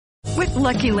With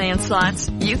Lucky Land Slots,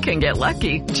 you can get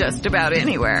lucky just about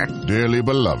anywhere. Dearly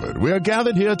beloved, we are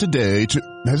gathered here today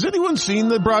to... Has anyone seen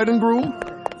the bride and groom?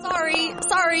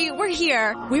 Sorry, we're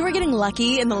here. We were getting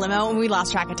lucky in the limo and we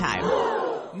lost track of time.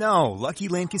 No, Lucky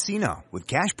Land Casino, with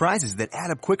cash prizes that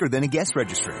add up quicker than a guest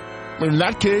registry. In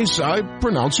that case, I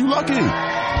pronounce you lucky.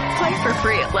 Play for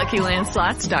free at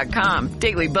LuckyLandSlots.com.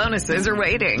 Daily bonuses are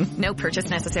waiting. No purchase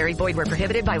necessary. Void where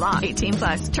prohibited by law.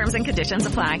 18+. Terms and conditions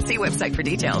apply. See website for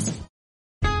details.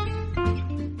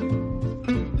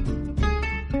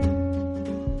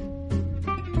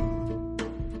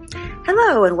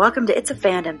 Hello and welcome to It's a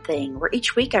Fandom Thing, where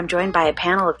each week I'm joined by a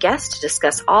panel of guests to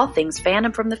discuss all things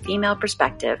fandom from the female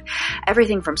perspective.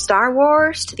 Everything from Star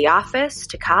Wars, to The Office,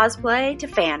 to cosplay, to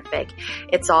fanfic.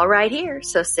 It's all right here,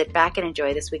 so sit back and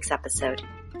enjoy this week's episode.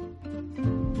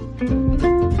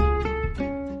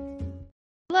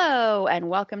 Hello and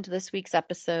welcome to this week's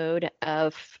episode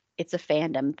of It's a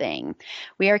Fandom Thing.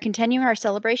 We are continuing our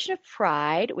celebration of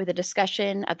Pride with a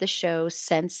discussion of the show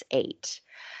Sense8.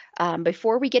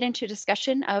 Before we get into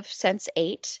discussion of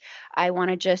Sense8, I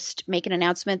want to just make an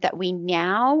announcement that we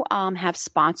now have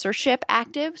sponsorship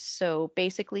active. So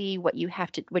basically, all you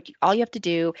have to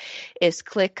do is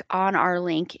click on our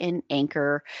link in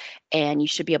Anchor, and you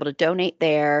should be able to donate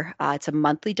there. It's a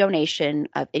monthly donation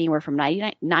of anywhere from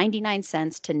 99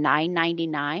 cents to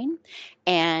 $9.99.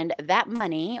 And that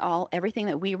money, everything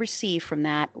that we receive from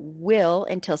that, will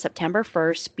until September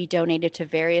 1st be donated to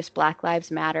various Black Lives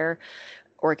Matter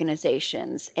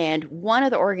organizations. And one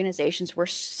of the organizations we're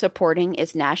supporting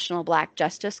is National Black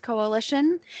Justice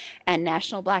Coalition. And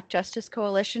National Black Justice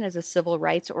Coalition is a civil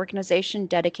rights organization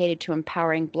dedicated to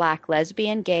empowering Black,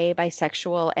 lesbian, gay,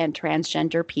 bisexual, and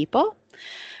transgender people.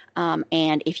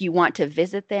 And if you want to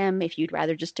visit them, if you'd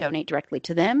rather just donate directly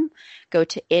to them, go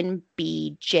to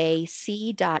nbjc.org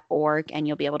and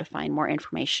you'll be able to find more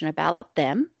information about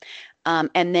them.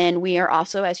 And then we are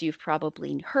also, as you've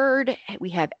probably heard, we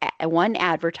have one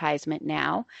advertisement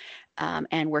now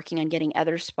and working on getting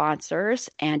other sponsors.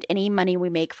 And any money we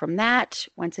make from that,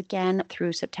 once again,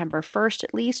 through September 1st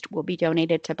at least, will be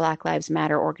donated to Black Lives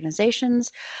Matter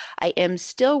organizations. I am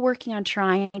still working on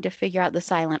trying to figure out the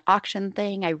silent auction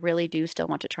thing. I really do still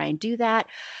want to try and do that.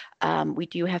 We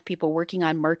do have people working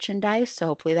on merchandise, so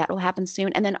hopefully that will happen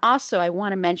soon. And then also I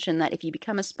want to mention that if you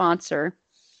become a sponsor,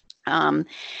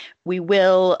 we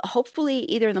will hopefully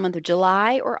either in the month of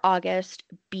July or August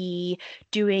be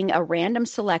doing a random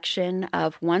selection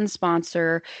of one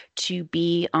sponsor to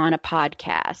be on a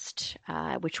podcast,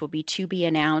 which will be to be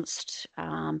announced.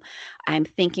 I'm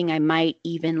thinking I might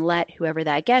even let whoever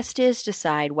that guest is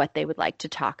decide what they would like to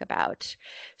talk about.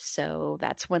 So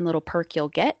that's one little perk you'll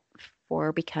get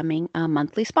for becoming a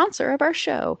monthly sponsor of our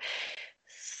show.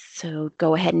 So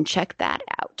go ahead and check that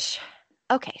out.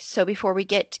 Okay, so before we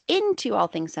get into all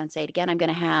things Sense8, again, I'm going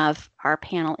to have our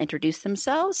panel introduce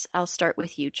themselves. I'll start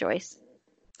with you, Joyce.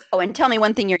 Oh, and tell me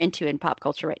one thing you're into in pop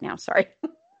culture right now. Sorry.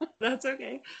 That's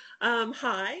okay.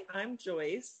 Hi, I'm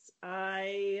Joyce.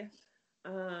 I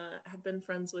have been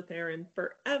friends with Erin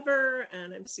forever,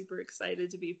 and I'm super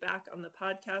excited to be back on the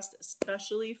podcast,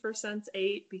 especially for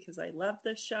Sense8, because I love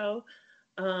this show.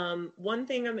 One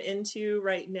thing I'm into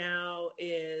right now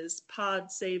is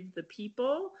Pod Save the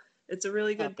People. It's a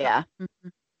really good podcast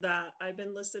that I've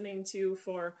been listening to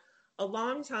for a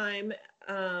long time.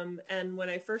 And when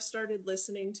I first started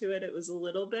listening to it, it was a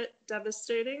little bit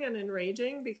devastating and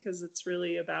enraging because it's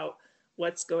really about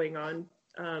what's going on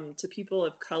to people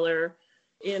of color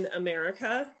in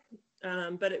America.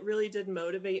 But it really did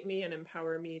motivate me and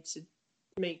empower me to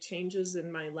make changes in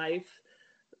my life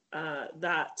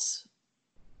that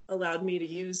allowed me to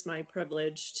use my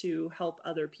privilege to help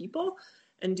other people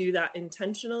and do that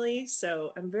intentionally.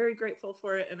 So I'm very grateful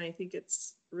for it. And I think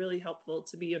it's really helpful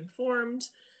to be informed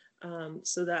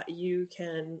so that you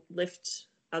can lift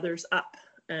others up.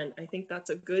 And I think that's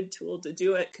a good tool to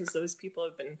do it because those people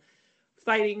have been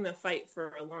fighting the fight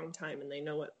for a long time and they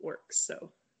know what works. So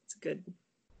it's a good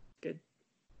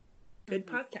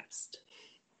podcast.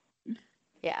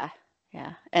 Yeah.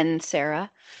 And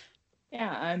Sarah?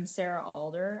 Yeah, I'm Sarah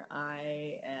Alder.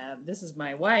 This is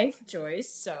my wife, Joyce,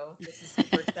 so this is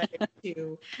super exciting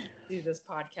to do this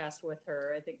podcast with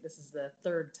her. I think this is the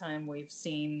third time we've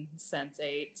seen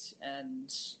Sense8,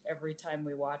 and every time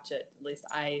we watch it, at least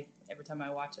every time I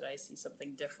watch it, I see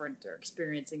something different or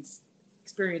experience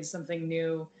something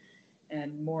new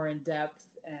and more in depth,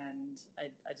 and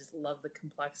I just love the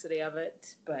complexity of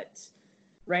it. But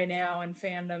right now in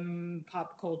fandom,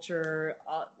 pop culture,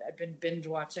 I've been binge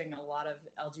watching a lot of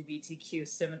LGBTQ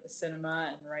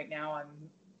cinema, and right now I'm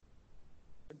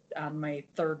on my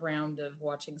third round of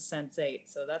watching Sense8.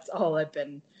 So that's all I've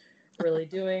been really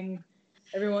doing.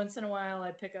 Every once in a while,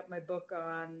 I pick up my book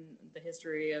on the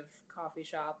history of coffee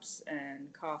shops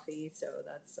and coffee. So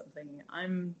that's something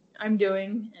I'm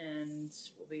doing, and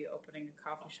we'll be opening a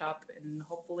coffee shop in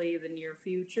hopefully the near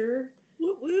future.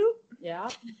 Woo woo. Yeah,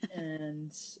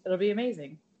 and it'll be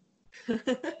amazing.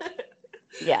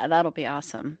 Yeah, that'll be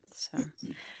awesome. So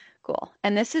cool.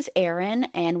 And this is Erin,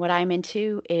 and what I'm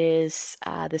into is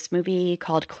this movie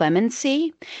called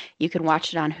Clemency. You can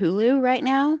watch it on Hulu right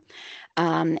now.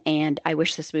 And I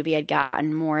wish this movie had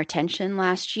gotten more attention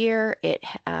last year. It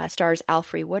stars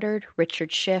Alfre Woodard,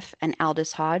 Richard Schiff, and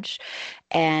Aldous Hodge.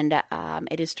 And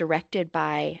it is directed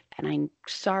by, and I'm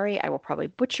sorry, I will probably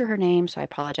butcher her name, so I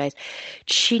apologize,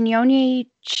 Chinyonyi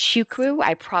Chukwu.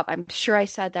 I'm sure I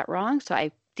said that wrong, so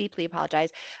I deeply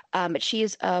apologize. But she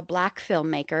is a Black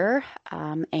filmmaker,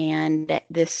 and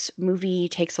this movie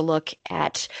takes a look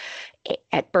at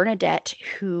Bernadette,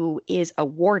 who is a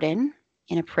warden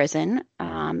in a prison,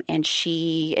 and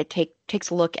it takes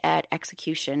a look at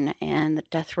execution and the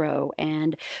death row,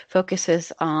 and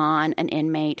focuses on an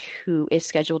inmate who is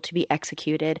scheduled to be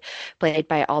executed, played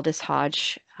by Aldous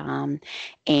Hodge,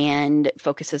 and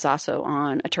focuses also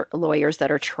on lawyers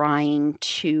that are trying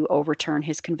to overturn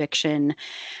his conviction.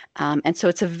 And so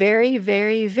it's a very,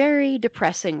 very, very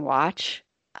depressing watch,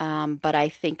 but I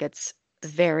think it's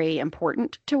very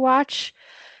important to watch,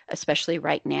 especially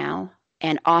right now.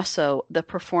 And also the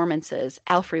performances.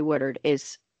 Alfre Woodard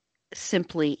is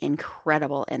simply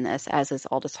incredible in this, as is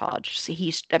Aldous Hodge. So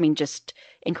just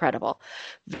incredible.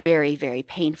 Very, very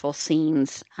painful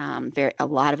scenes. A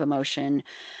lot of emotion.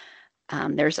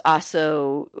 There's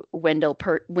also Wendell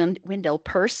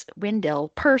Pierce.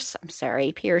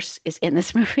 Pierce is in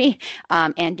this movie,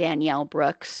 and Danielle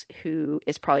Brooks, who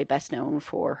is probably best known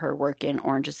for her work in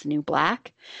Orange is the New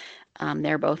Black.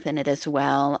 They're both in it as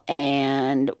well,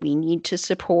 and we need to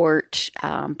support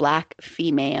Black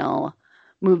female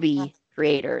movie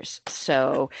creators.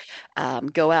 So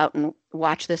go out and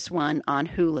watch this one on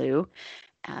Hulu.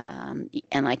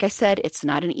 And like I said, it's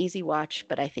not an easy watch,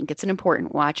 but I think it's an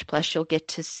important watch. Plus, you'll get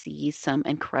to see some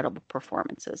incredible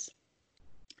performances.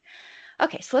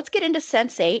 Okay, so let's get into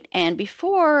Sense8. And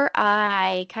before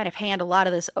I kind of hand a lot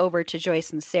of this over to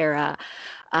Joyce and Sarah,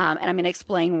 and I'm going to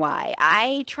explain why.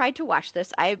 I tried to watch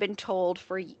this. I've been told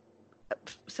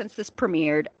since this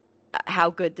premiered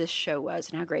how good this show was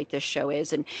and how great this show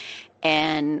is.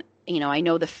 And I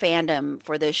know the fandom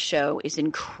for this show is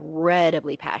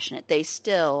incredibly passionate. They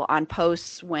still, on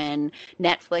posts when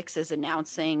Netflix is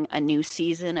announcing a new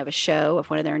season of a show, of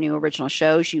one of their new original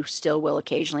shows, you still will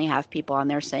occasionally have people on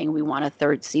there saying, we want a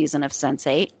third season of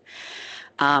Sense8.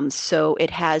 So it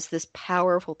has this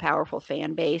powerful, powerful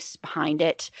fan base behind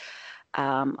it.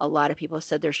 A lot of people have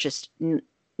said there's just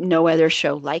no other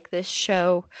show like this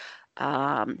show.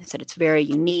 Said it's very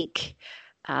unique.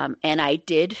 And I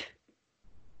did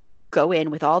go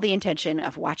in with all the intention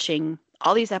of watching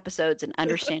all these episodes and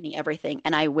understanding everything.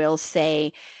 And I will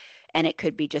say, and it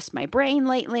could be just my brain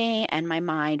lately and my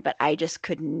mind, but I just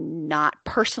could not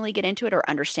personally get into it or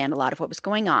understand a lot of what was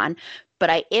going on.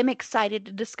 But I am excited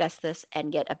to discuss this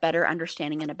and get a better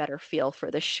understanding and a better feel for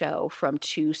the show from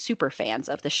two super fans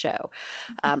of the show.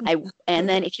 And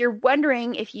then if you're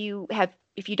wondering, if you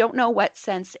don't know what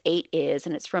Sense8 is,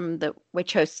 and it's from the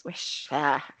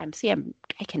I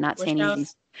cannot say any of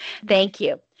these. Thank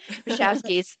you.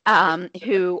 Wachowskis,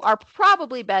 who are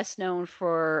probably best known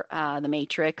for The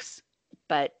Matrix,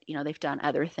 but they've done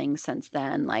other things since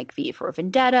then, like V for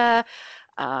Vendetta,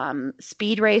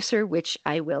 Speed Racer, which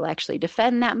I will actually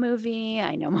defend that movie.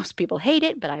 I know most people hate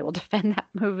it, but I will defend that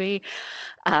movie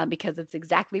because it's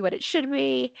exactly what it should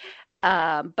be.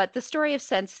 But the story of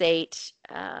Sense8,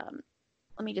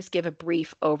 let me just give a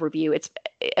brief overview. It's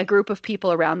a group of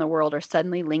people around the world are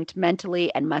suddenly linked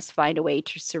mentally and must find a way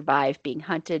to survive being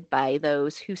hunted by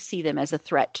those who see them as a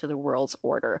threat to the world's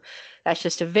order. That's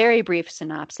just a very brief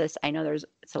synopsis. I know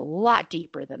it's a lot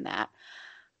deeper than that.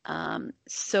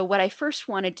 So what I first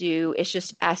want to do is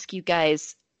just ask you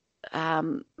guys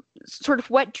sort of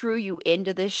what drew you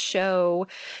into this show,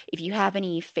 if you have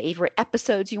any favorite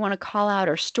episodes you want to call out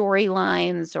or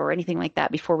storylines or anything like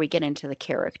that before we get into the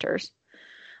characters.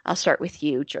 I'll start with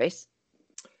you, Joyce.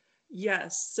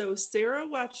 Yes. So Sarah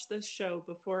watched this show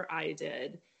before I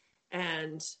did.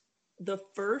 And the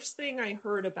first thing I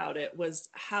heard about it was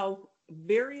how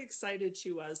very excited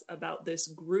she was about this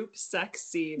group sex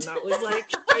scene that was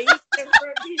like 8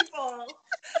 different people.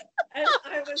 And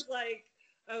I was like,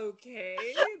 okay,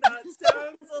 that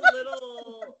sounds a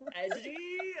little edgy.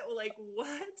 Like,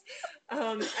 what?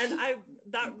 And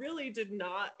that really did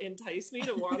not entice me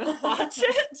to want to watch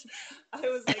it. I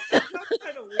was like, that sounds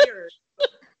kind of weird.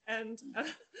 And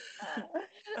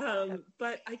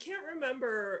but I can't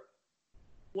remember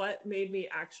what made me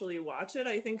actually watch it.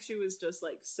 I think she was just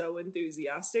like so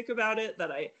enthusiastic about it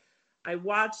that I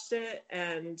watched it,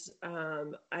 and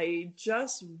I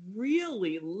just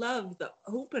really love the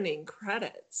opening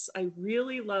credits. I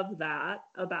really love that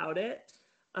about it.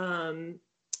 And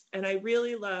I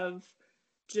really love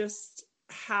just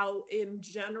how, in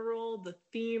general, the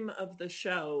theme of the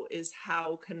show is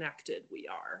how connected we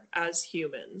are as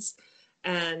humans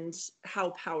and how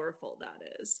powerful that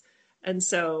is. And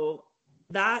so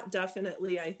that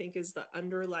definitely, I think, is the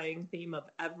underlying theme of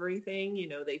everything. You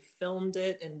know, they filmed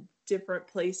it in different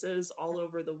places all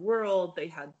over the world. They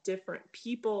had different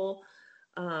people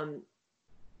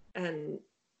and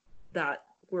that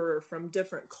were from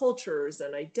different cultures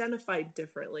and identified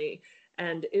differently.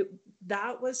 And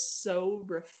that was so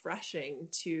refreshing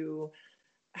to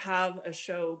have a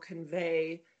show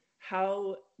convey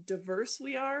how diverse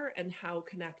we are and how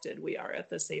connected we are at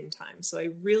the same time. So I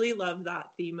really love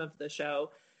that theme of the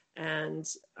show. And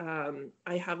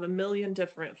I have a million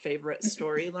different favorite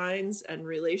storylines and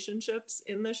relationships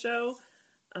in the show.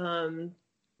 And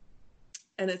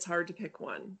it's hard to pick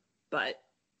one, but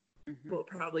we'll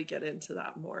probably get into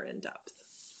that more in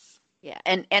depth. Yeah.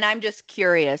 And I'm just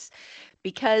curious,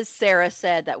 because Sarah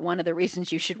said that one of the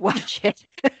reasons you should watch it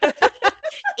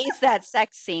is that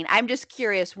sex scene. I'm just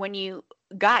curious, when you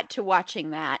got to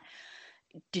watching that,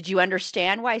 did you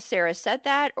understand why Sarah said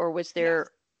that? Or was there, Yes.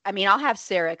 I mean, I'll have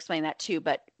Sarah explain that too,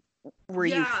 but were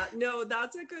you? Yeah, no,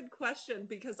 that's a good question,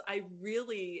 because I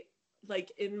really,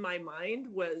 like, in my mind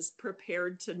was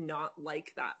prepared to not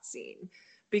like that scene,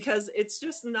 because it's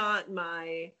just not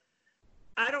my,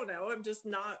 I don't know, I'm just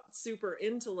not super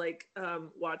into like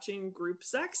watching group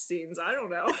sex scenes. I don't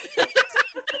know.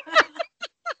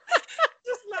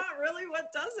 Just not really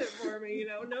what does it for me, you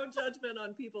know. No judgment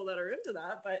on people that are into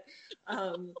that, but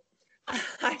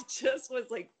I just was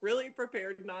like really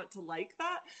prepared not to like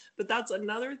that. But that's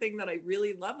another thing that I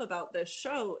really love about this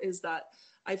show, is that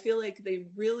I feel like they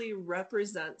really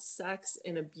represent sex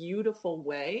in a beautiful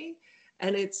way,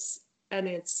 and it's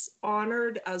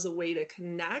honored as a way to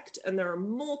connect. And there are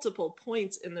multiple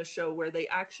points in the show where they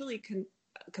actually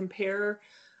compare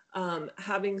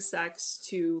having sex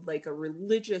to like a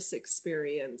religious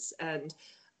experience. And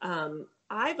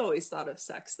I've always thought of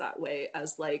sex that way,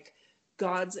 as like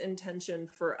God's intention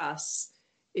for us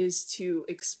is to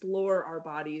explore our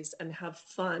bodies and have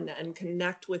fun and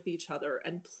connect with each other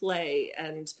and play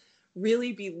and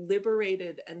really be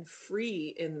liberated and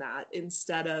free in that,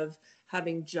 instead of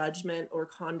having judgment or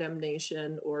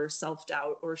condemnation or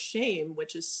self-doubt or shame,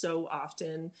 which is so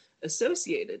often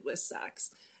associated with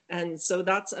sex. And so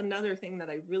that's another thing that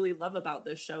I really love about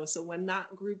this show. So when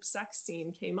that group sex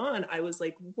scene came on, I was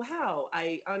like, wow,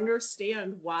 I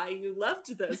understand why you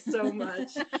loved this so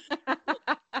much.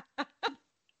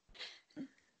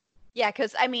 Yeah,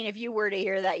 because I mean, if you were to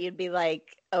hear that, you'd be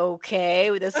like,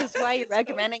 okay, this is why you're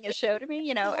recommending a show to me?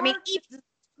 You know, I mean,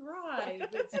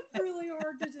 It's really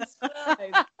hard to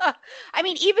describe. I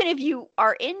mean, even if you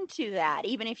are into that,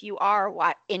 even if you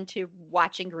are into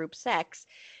watching group sex,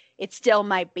 it still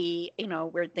might be, you know, a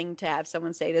weird thing to have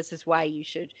someone say, this is why you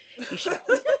should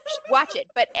watch it.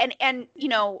 But, and, you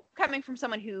know, coming from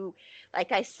someone who,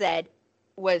 like I said,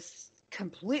 was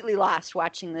completely lost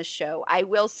watching this show, I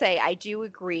will say I do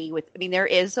agree with, I mean, there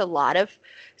is a lot of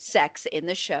sex in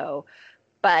the show,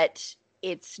 but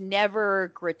it's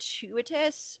never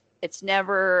gratuitous. It's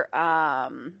never,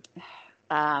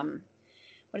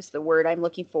 what is the word I'm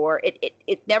looking for?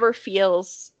 It never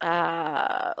feels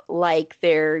like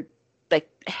they're like,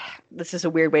 this is a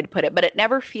weird way to put it, but it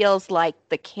never feels like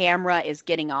the camera is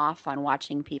getting off on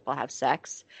watching people have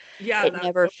sex. Yeah, It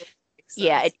never,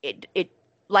 yeah, sense. it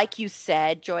like you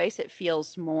said, Joyce, it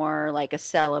feels more like a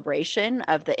celebration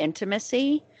of the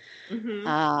intimacy.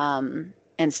 Mm-hmm.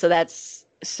 And so that's,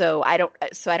 so I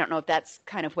don't know if that's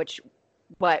kind of what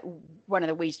one of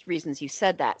the reasons you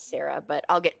said that, Sarah, but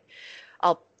I'll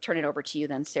turn it over to you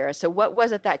then, Sarah. So what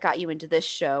was it that got you into this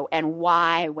show, and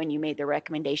why, when you made the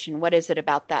recommendation, what is it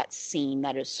about that scene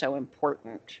that is so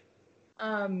important?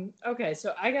 Okay,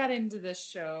 so I got into this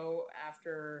show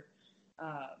after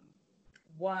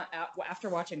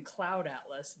watching Cloud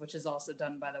Atlas, which is also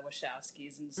done by the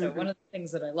Wachowskis. And so one of the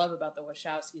things that I love about the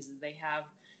Wachowskis is they have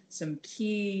some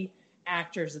key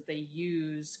actors that they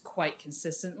use quite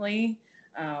consistently.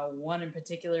 One in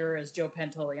particular is Joe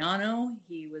Pantoliano.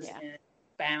 He was in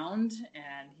Bound,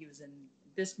 and he was in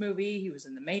this movie. He was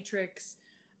in The Matrix.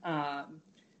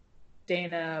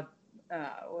 Dana,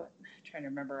 I'm trying to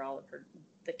remember all of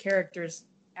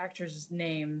actors'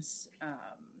 names.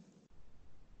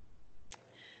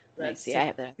 That's I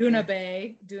have that. Duna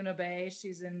Bay.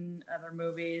 She's in other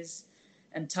movies,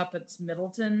 and Tuppence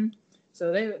Middleton.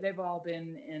 So they've all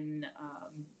been in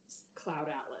Cloud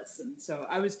Atlas, and so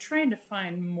I was trying to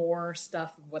find more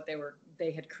stuff of what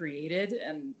they had created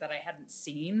and that I hadn't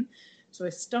seen. So I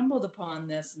stumbled upon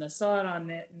this, and I saw it on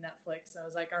Netflix. I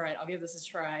was like, all right, I'll give this a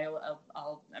try.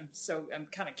 I'm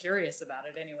kind of curious about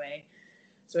it anyway.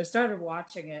 So I started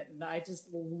watching it, and I just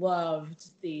loved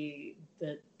the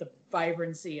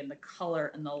vibrancy and the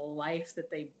color and the life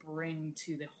that they bring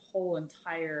to the whole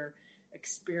entire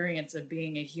experience of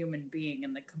being a human being,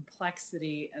 and the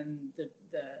complexity and the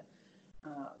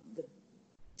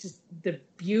just the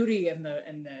beauty and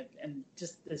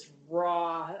just this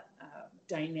raw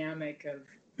dynamic of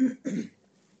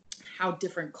how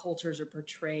different cultures are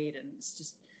portrayed, and it's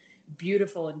just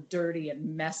beautiful and dirty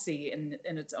and messy in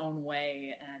its own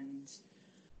way. And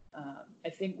I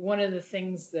think one of the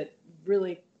things that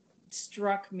really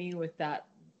struck me with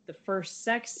the first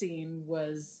sex scene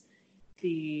was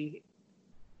the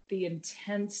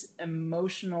intense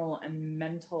emotional and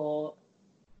mental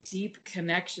deep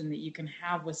connection that you can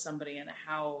have with somebody, and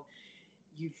how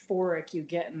euphoric you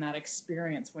get in that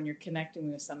experience when you're connecting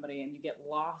with somebody, and you get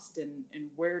lost in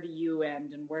where do you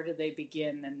end and where do they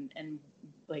begin, and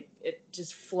like it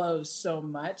just flows so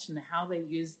much. And how they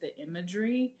use the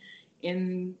imagery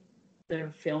in their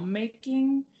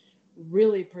filmmaking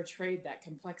really portrayed that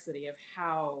complexity of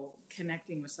how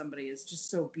connecting with somebody is just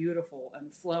so beautiful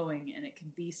and flowing, and it can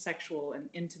be sexual and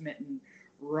intimate and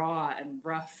raw and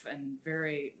rough and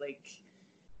very like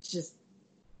just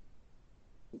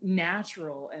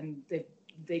natural. And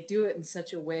they do it in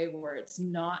such a way where it's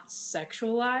not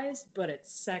sexualized, but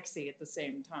it's sexy at the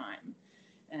same time.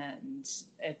 And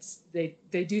they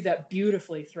do that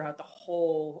beautifully throughout the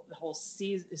whole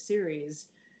series.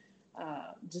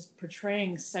 Just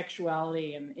portraying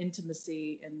sexuality and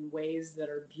intimacy in ways that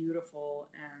are beautiful,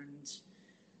 and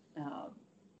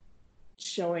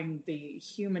showing the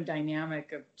human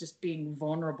dynamic of just being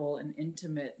vulnerable and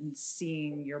intimate, and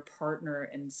seeing your partner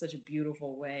in such a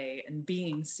beautiful way, and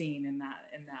being seen in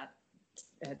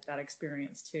that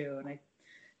experience too. And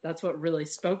that's what really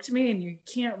spoke to me. And you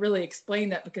can't really explain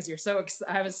that because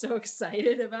I was so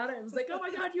excited about it. I was like, oh my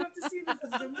God, you have to see this.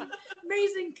 This is an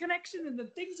amazing connection, and the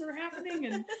things are happening,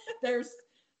 and there's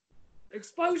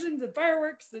explosions and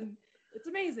fireworks, and it's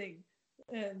amazing.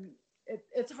 And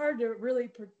it's hard to really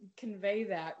convey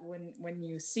that when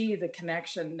you see the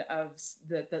connection of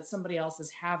that somebody else is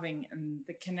having, and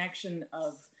the connection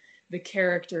of the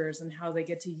characters, and how they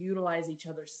get to utilize each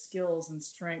other's skills and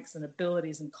strengths and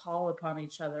abilities and call upon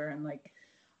each other. And like,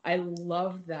 I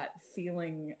love that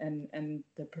feeling and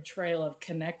the portrayal of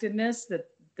connectedness that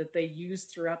they use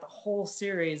throughout the whole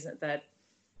series, that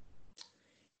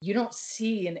you don't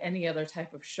see in any other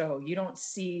type of show. You don't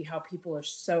see how people are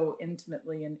so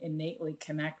intimately and innately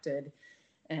connected.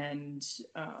 And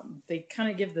they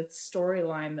kind of give the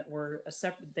storyline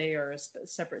that they are a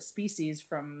separate species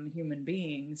from human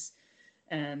beings,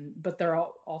 but they're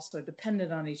also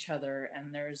dependent on each other.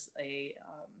 And there's a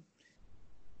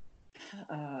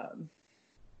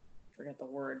forget the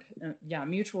word.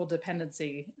 Mutual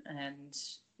dependency, and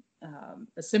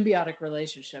a symbiotic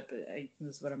relationship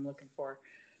is what I'm looking for,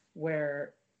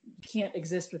 where you can't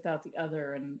exist without the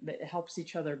other, and it helps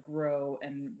each other grow,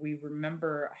 and we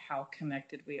remember how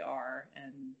connected we are.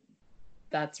 And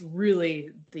that's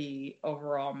really the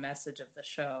overall message of the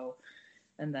show.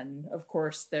 And then, of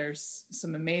course, there's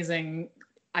some amazing,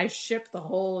 I ship the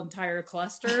whole entire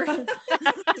cluster.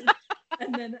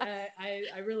 And then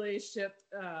I really ship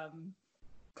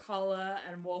Kala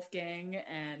and Wolfgang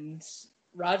and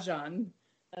Rajan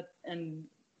and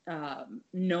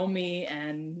Nomi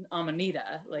and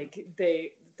Amanita. Like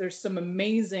there's some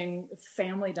amazing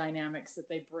family dynamics that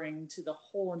they bring to the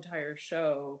whole entire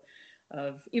show,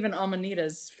 of even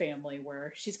Amanita's family,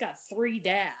 where she's got 3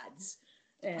 dads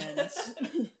and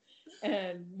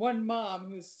and one mom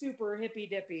who's super hippy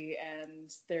dippy,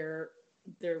 and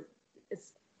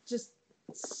it's just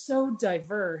so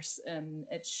diverse, and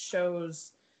it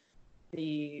shows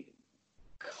the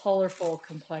colorful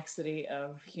complexity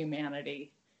of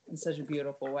humanity in such a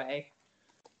beautiful way.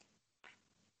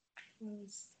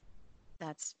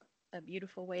 That's a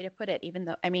beautiful way to put it. Even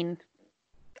though, I mean,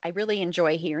 I really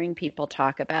enjoy hearing people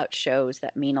talk about shows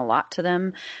that mean a lot to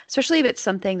them, especially if it's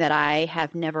something that I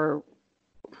have never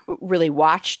really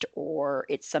watched, or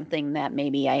it's something that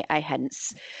maybe I hadn't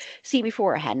seen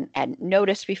before, hadn't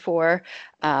noticed before.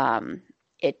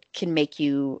 It can make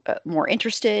you more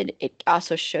interested. It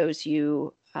also shows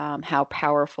you how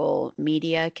powerful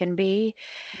media can be,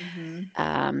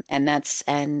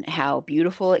 and how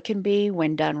beautiful it can be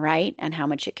when done right, and how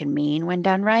much it can mean when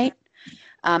done right.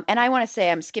 And I want to say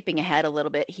I'm skipping ahead a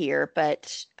little bit here,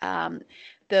 but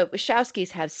the Wachowskis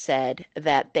have said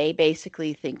that they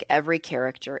basically think every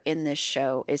character in this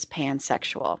show is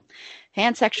pansexual.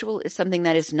 Pansexual is something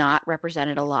that is not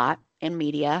represented a lot in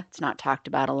media. It's not talked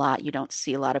about a lot. You don't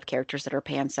see a lot of characters that are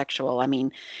pansexual. I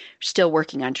mean, still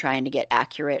working on trying to get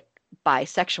accurate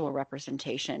bisexual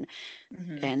representation.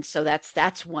 And so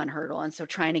that's one hurdle. And so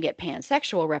trying to get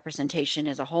pansexual representation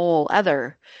is a whole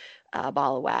other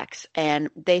ball of wax. And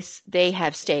they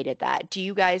have stated that. Do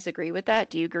you guys agree with that?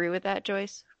 Do you agree with that,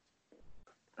 Joyce?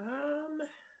 I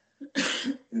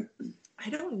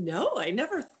don't know. I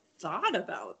never thought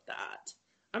about that.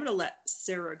 I'm going to let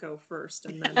Sarah go first,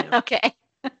 and then Okay.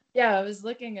 Yeah, I was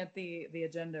looking at the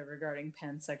agenda regarding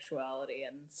pansexuality,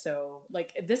 and so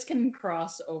like this can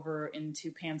cross over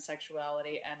into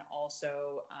pansexuality and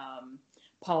also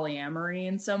polyamory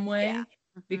in some way. Yeah.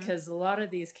 Because a lot of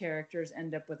these characters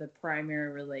end up with a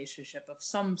primary relationship of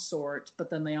some sort, but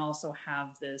then they also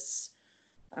have this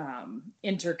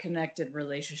interconnected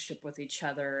relationship with each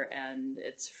other, and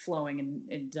it's flowing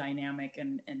and dynamic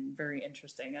and very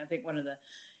interesting. I think one of the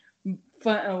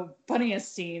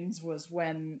funniest scenes was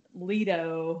when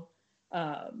Leto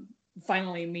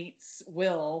finally meets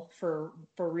Will for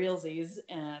realsies,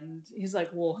 and he's like,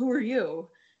 "Well, who are you?"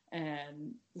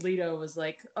 And Leto was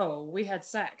like, "Oh, we had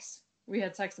sex. We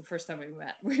had sex the first time we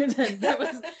met." That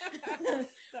was,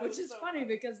 which is funny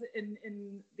because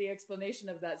in the explanation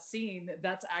of that scene,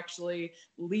 that's actually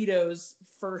Leto's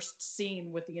first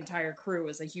scene with the entire crew,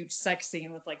 is a huge sex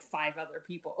scene with like 5 other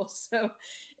people. So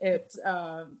it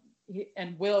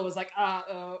and Will was like,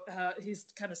 he's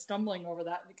kind of stumbling over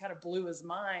that, and it kind of blew his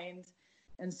mind.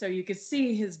 And so you could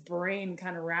see his brain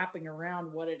kind of wrapping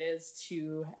around what it is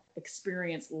to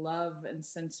experience love and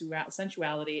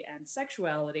sensuality and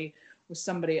sexuality with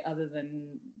somebody other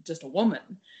than just a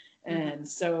woman. And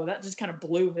so that just kind of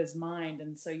blew his mind.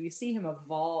 And so you see him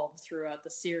evolve throughout the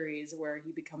series, where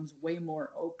he becomes way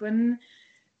more open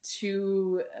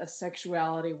to a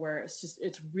sexuality where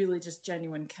it's really just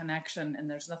genuine connection, and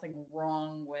there's nothing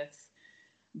wrong with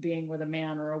being with a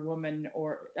man or a woman,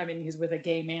 or I mean, he's with a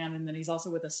gay man, and then he's also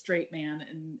with a straight man,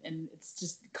 and it's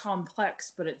just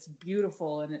complex, but it's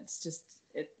beautiful, and it's just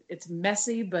it's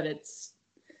messy, but it's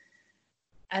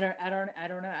I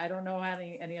don't know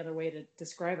any other way to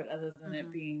describe it other than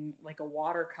it being like a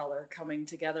watercolor coming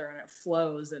together, and it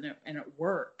flows and it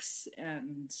works.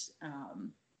 And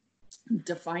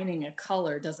defining a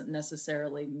color doesn't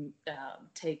necessarily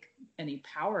take any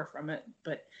power from it,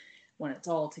 but when it's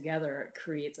all together, it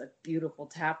creates a beautiful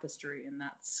tapestry. And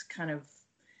that's kind of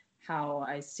how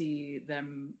I see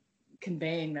them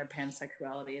conveying their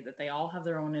pansexuality, that they all have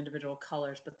their own individual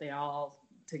colors, but they all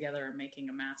together are making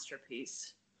a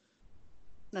masterpiece.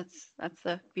 That's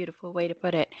a beautiful way to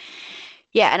put it.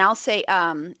 Yeah, and I'll say,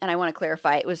 and I want to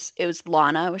clarify, it was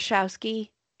Lana Wachowski.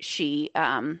 She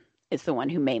is the one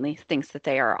who mainly thinks that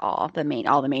they are all the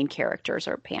main characters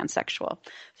are pansexual.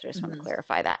 So I just want to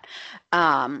clarify that.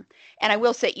 And I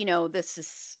will say, this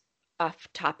is off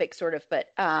topic sort of, but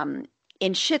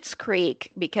in Schitt's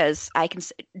Creek, because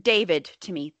David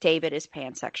is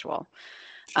pansexual.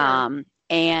 Sure.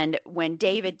 And when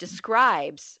David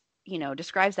describes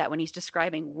that when he's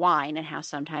describing wine, and how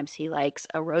sometimes he likes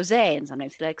a rosé and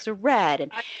sometimes he likes a red,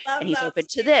 and he's open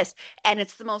to this. And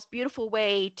it's the most beautiful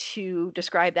way to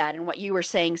describe that. And what you were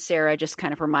saying, Sarah, just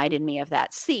kind of reminded me of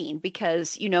that scene,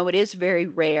 because, it is very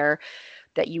rare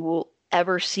that you will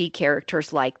ever see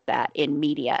characters like that in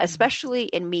media, especially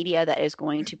in media that is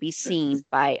going to be seen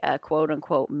by a quote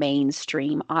unquote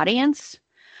mainstream audience.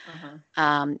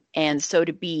 And so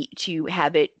to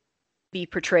have it be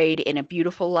portrayed in a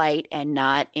beautiful light and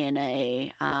not in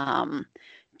a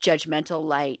judgmental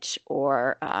light,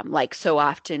 or like so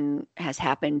often has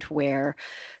happened, where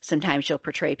sometimes you'll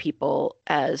portray people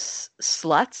as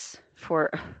sluts,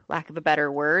 for lack of a better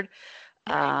word.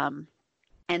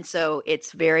 And so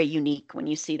it's very unique when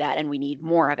you see that, and we need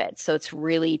more of it. So it's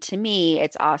really, to me,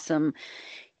 it's awesome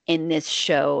in this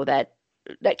show that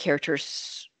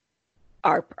characters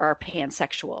are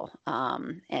pansexual,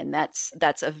 and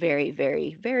that's a very,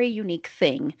 very, very unique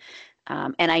thing.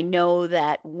 And I know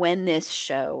that when this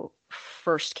show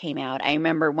first came out, I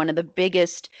remember one of the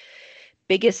biggest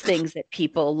things that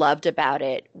people loved about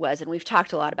it was, and we've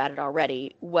talked a lot about it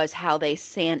already, was how they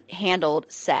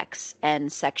handled sex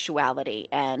and sexuality,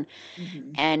 and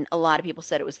a lot of people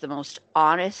said it was the most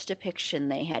honest depiction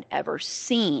they had ever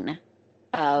seen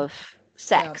of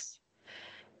sex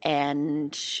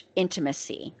and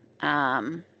intimacy.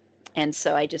 And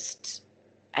so I just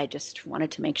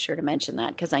wanted to make sure to mention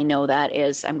that, because I'm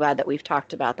glad that we've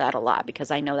talked about that a lot,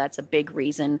 because I know that's a big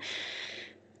reason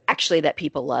actually that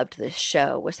people loved this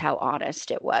show, was how honest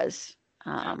it was.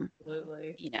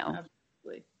 Absolutely.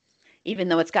 Absolutely. Even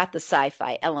though it's got the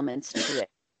sci-fi elements to it,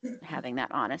 having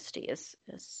that honesty is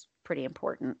pretty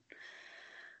important.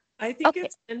 I think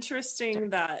it's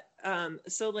interesting that,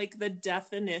 so like the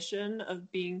definition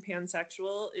of being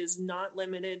pansexual is not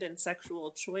limited in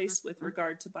sexual choice with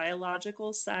regard to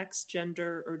biological sex,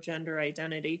 gender, or gender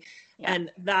identity. Yeah.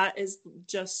 And that is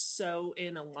just so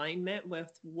in alignment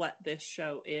with what this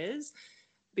show is,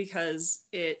 because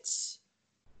it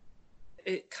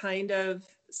kind of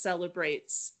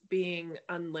celebrates being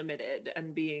unlimited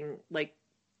and being like,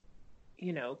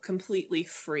 completely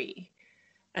free,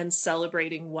 and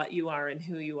celebrating what you are and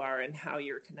who you are and how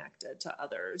you're connected to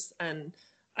others. And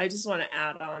I just want to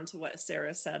add on to what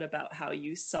Sarah said about how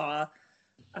you saw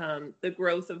the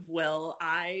growth of Will.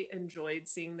 I enjoyed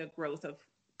seeing the growth of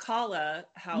Kala,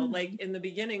 how like in the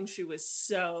beginning she was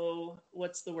so,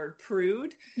 what's the word,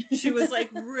 prude. She was like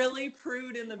really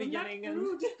prude in the beginning,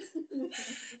 and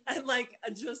like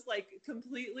just like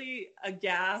completely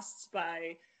aghast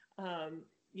by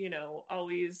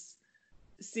always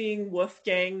seeing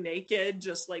Wolfgang naked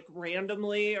just like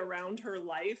randomly around her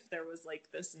life. There was like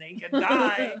this naked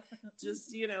guy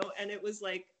just, and it was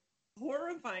like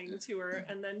horrifying to her.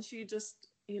 And then she just,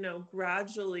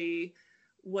 gradually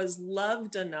was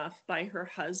loved enough by her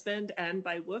husband and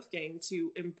by Wolfgang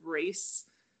to embrace,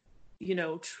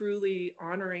 truly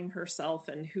honoring herself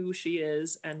and who she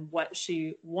is and what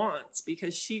she wants,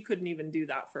 because she couldn't even do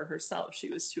that for herself. She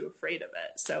was too afraid of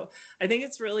it. So I think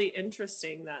it's really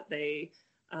interesting that they,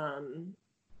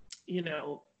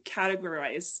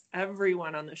 categorize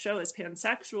everyone on the show as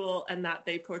pansexual, and that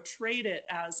they portrayed it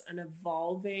as an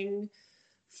evolving,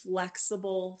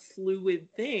 flexible, fluid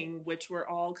thing, which we're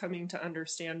all coming to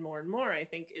understand more and more, I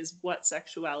think, is what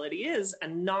sexuality is,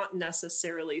 and not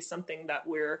necessarily something that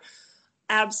we're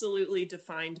absolutely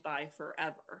defined by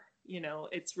forever.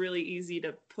 It's really easy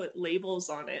to put labels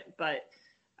on it, but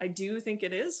I do think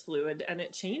it is fluid, and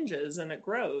it changes and it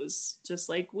grows just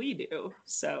like we do.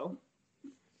 So.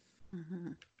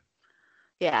 Mm-hmm.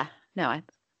 Yeah, no,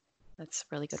 that's a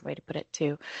really good way to put it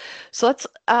too. So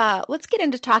let's get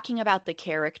into talking about the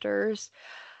characters.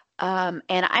 And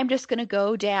I'm just going to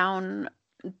go down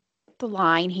the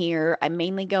line here. I'm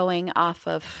mainly going off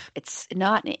of, it's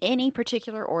not in any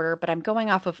particular order, but I'm going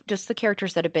off of just the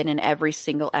characters that have been in every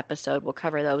single episode. We'll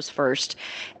cover those first.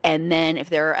 And then if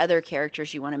there are other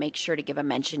characters you want to make sure to give a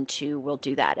mention to, we'll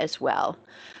do that as well.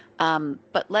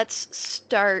 But let's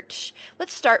start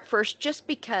first, just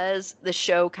because the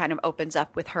show kind of opens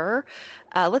up with her.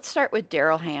 Let's start with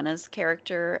Daryl Hannah's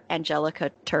character,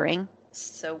 Angelica Turing.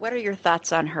 So what are your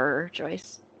thoughts on her,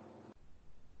 Joyce?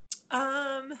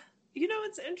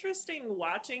 It's interesting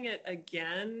watching it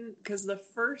again, because the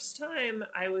first time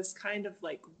I was kind of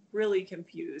like really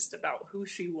confused about who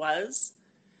she was.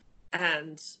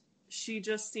 And she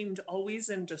just seemed always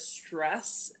in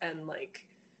distress and like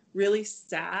really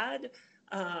sad.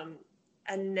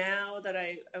 And now that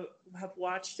I have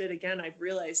watched it again, I've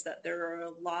realized that there are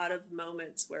a lot of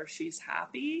moments where she's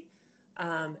happy,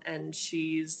 and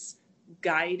she's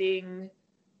guiding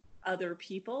other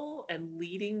people and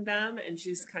leading them, and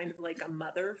she's kind of like a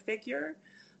mother figure.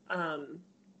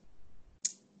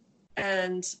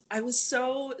 And I was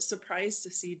so surprised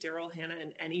to see Daryl Hannah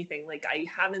in anything. Like, I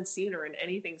haven't seen her in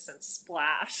anything since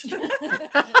Splash.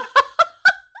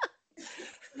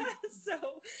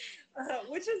 So,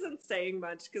 which isn't saying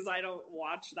much because I don't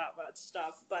watch that much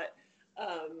stuff. But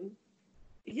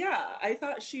yeah, I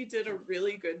thought she did a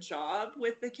really good job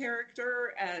with the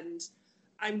character. And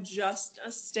I'm just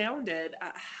astounded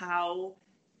at how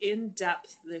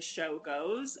in-depth this show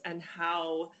goes, and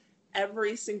how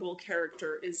every single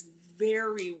character is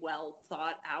very well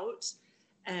thought out,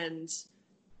 and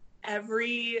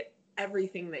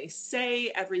everything they say,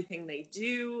 everything they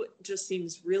do just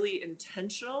seems really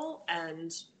intentional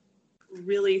and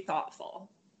really thoughtful.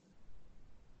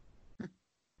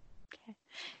 Okay.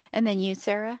 And then you,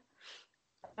 Sarah?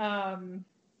 I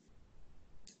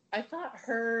thought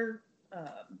her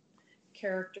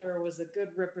character was a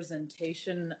good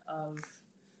representation of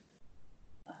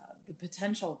the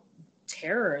potential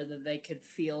terror that they could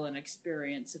feel and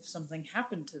experience if something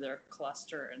happened to their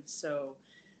cluster. And so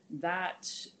that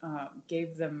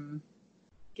gave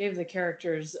the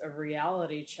characters a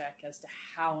reality check as to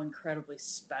how incredibly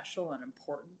special and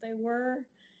important they were.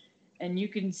 and you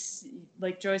can see,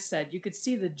 like Joyce said, you could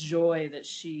see the joy that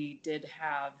she did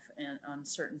have on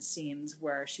certain scenes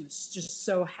where she was just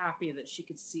so happy that she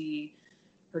could see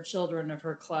her children of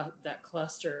that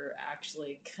cluster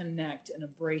actually connect and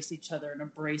embrace each other and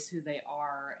embrace who they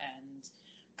are and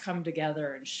come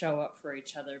together and show up for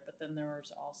each other. But then there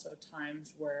was also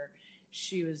times where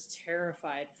she was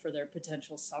terrified for their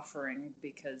potential suffering,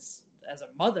 because as a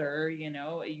mother,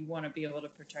 you want to be able to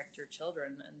protect your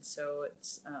children. And so it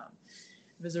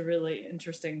was a really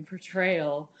interesting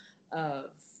portrayal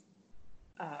of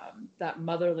that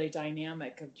motherly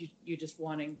dynamic of you just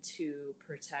wanting to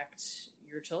protect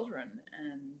your children.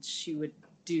 And she would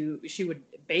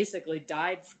basically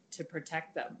die to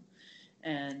protect them.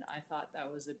 And I thought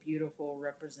that was a beautiful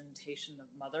representation of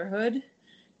motherhood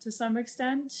to some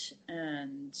extent.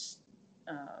 And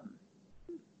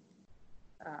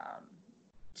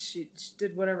she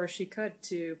did whatever she could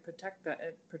to protect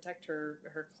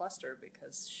her cluster,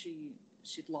 because she'd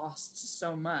lost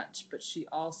so much, but she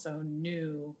also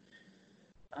knew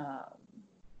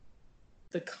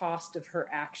the cost of her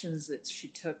actions that she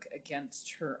took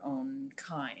against her own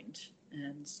kind.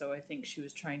 And so I think she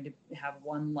was trying to have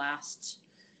one last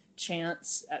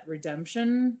chance at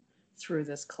redemption through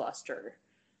this cluster.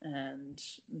 And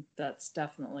that's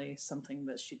definitely something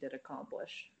that she did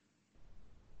accomplish.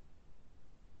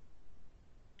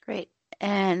 Great.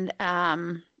 And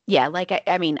I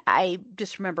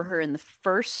just remember her in the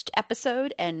first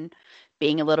episode and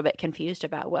being a little bit confused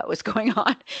about what was going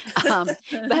on.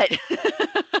 But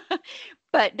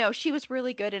but no, she was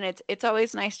really good, and it's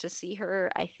always nice to see her.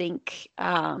 I think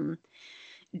Daryl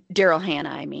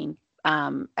Hannah,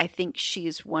 I think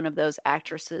she's one of those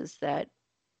actresses that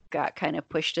got kind of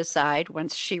pushed aside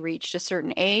once she reached a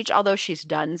certain age, although she's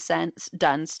done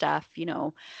stuff,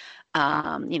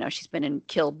 she's been in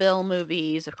Kill Bill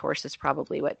movies. Of course, it's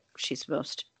probably what she's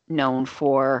most known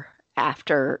for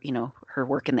after, her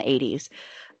work in the 80s.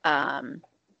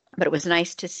 But it was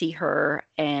nice to see her,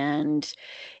 and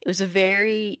it was a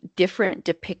very different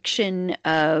depiction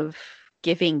of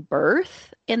giving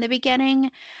birth in the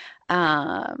beginning.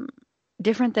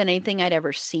 Different than anything I'd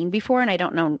ever seen before, and I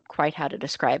don't know quite how to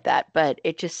describe that, but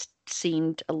it just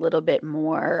seemed a little bit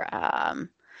more, I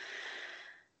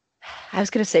was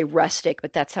going to say rustic,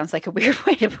 but that sounds like a weird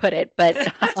way to put it,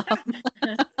 but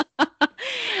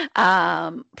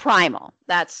primal.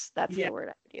 That's the word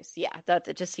I would use. Yeah,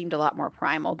 it just seemed a lot more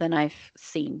primal than I've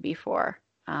seen before.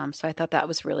 So I thought that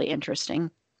was really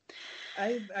interesting.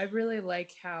 I really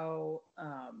like how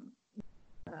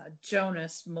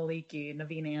Jonas Maliki,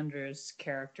 Naveen Andrews'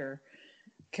 character,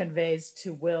 conveys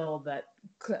to Will that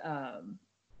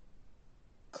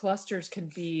clusters can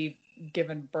be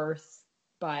given birth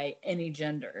by any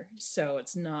gender, so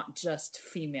it's not just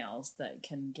females that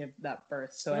can give that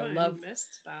birth. So I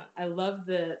missed that. I love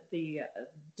the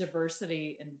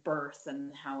diversity in birth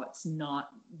and how it's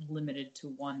not limited to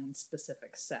one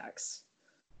specific sex.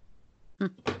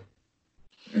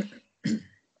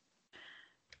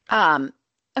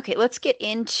 Okay, let's get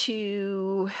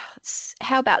into,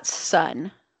 how about Sun?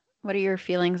 What are your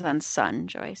feelings on Sun,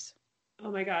 Joyce?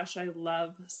 Oh my gosh, I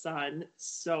love Sun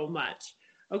so much.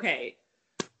 Okay.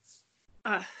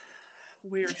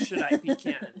 Where should I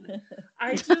begin?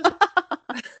 I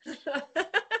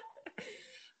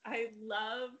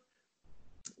love,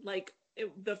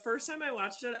 the first time I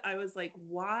watched it, I was like,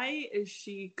 why is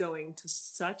she going to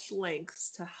such lengths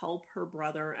to help her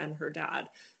brother and her dad?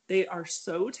 They are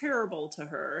so terrible to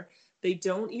her. They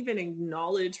don't even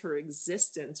acknowledge her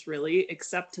existence, really,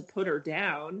 except to put her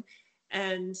down.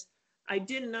 And I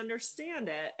didn't understand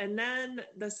it. And then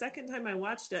the second time I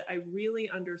watched it, I really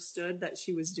understood that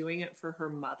she was doing it for her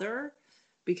mother,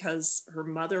 because her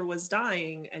mother was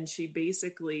dying. And she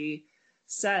basically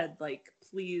said,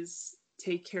 please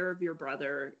take care of your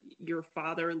brother. Your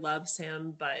father loves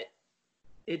him, but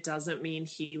it doesn't mean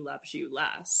he loves you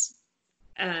less.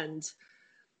 And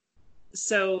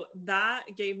so that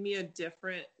gave me a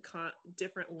different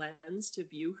lens to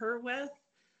view her with.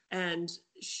 And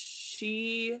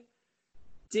she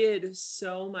did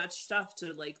so much stuff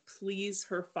to please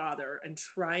her father and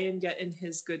try and get in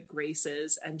his good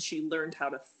graces. And she learned how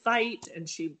to fight, and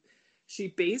she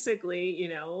basically,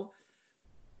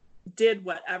 did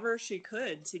whatever she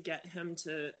could to get him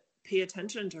to pay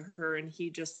attention to her, and he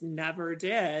just never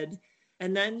did.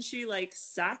 And then she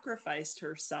sacrificed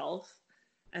herself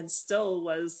and still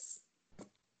was,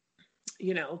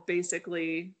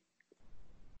 basically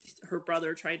her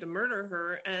brother tried to murder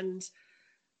her. And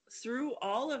through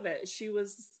all of it, she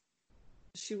was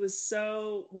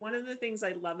so, one of the things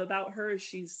I love about her is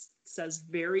she says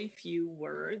very few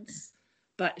words,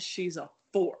 but she's a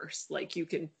force. You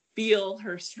can feel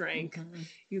her strength. Mm-hmm.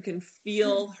 You can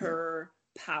feel her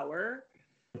power,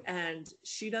 and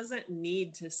she doesn't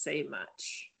need to say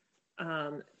much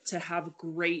to have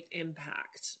great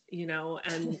impact, you know?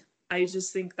 And I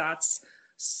just think that's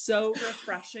so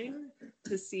refreshing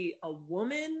to see a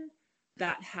woman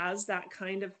that has that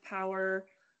kind of power,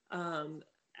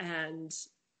 and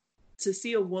to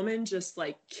see a woman just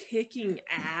like kicking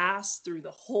ass through the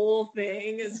whole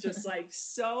thing is just like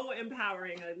so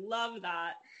empowering. I love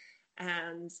that.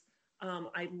 And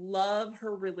I love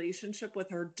her relationship with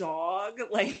her dog.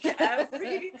 Like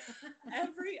every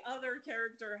other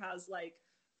character has like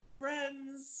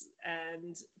friends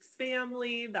and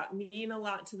family that mean a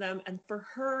lot to them, and for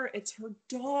her it's her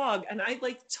dog, and I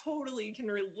like totally can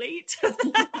relate to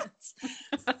that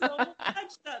so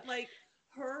much, that like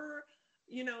her,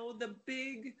 you know, the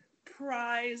big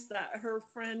prize that her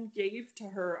friend gave to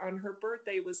her on her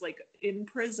birthday was like in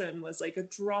prison, was like a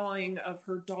drawing of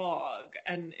her dog.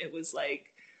 And it was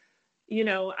like, you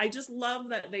know, I just love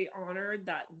that they honored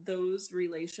that those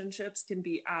relationships can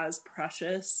be as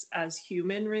precious as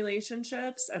human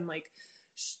relationships. And like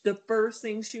the first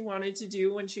thing she wanted to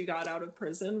do when she got out of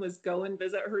prison was go and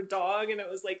visit her dog. And it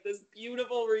was like this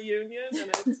beautiful reunion.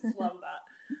 And I just love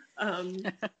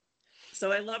that.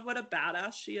 So I love what a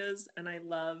badass she is. And I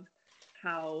love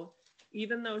how,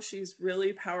 even though she's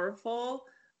really powerful,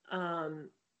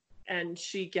 and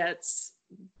she gets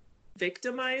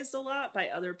victimized a lot by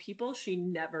other people, she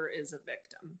never is a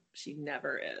victim. She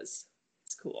never is.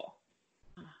 It's cool.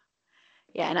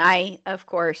 Yeah, and I, of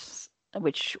course,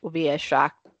 which will be a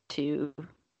shock to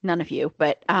none of you,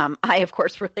 but I, of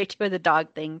course, relate to the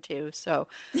dog thing too. So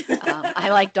I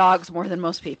like dogs more than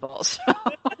most people. So.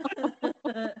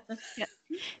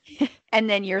 Yeah. And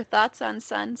then your thoughts on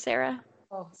Sun, Sarah?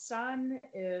 Oh, Sun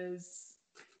is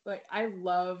like, I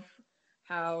love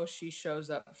how she shows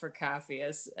up for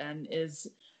Capheus and is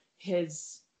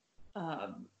his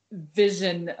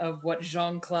vision of what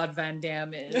Jean-Claude Van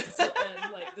Damme is,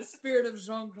 and like the spirit of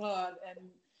Jean-Claude,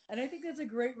 and I think that's a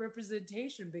great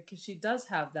representation, because she does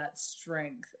have that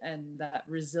strength and that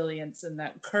resilience and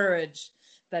that courage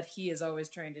that he is always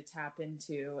trying to tap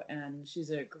into, and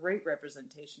she's a great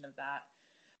representation of that.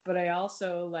 But I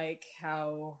also like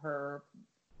how her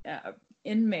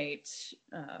inmate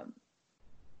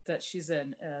that she's a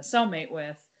cellmate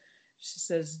with, she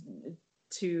says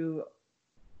to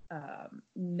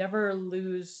never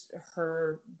lose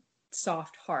her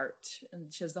soft heart,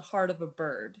 and she has the heart of a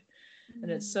bird, and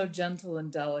it's so gentle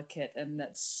and delicate, and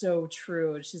that's so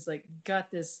true. And she's like got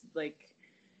this like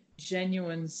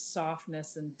genuine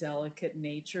softness and delicate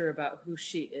nature about who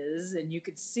she is, and you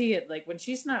could see it like when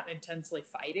she's not intensely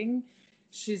fighting.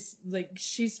 She's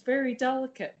very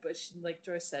delicate, but she, like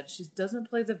Joyce said, she doesn't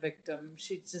play the victim.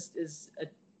 She just is a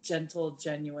gentle,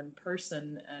 genuine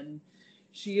person, and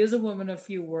she is a woman of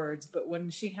few words, but when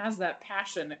she has that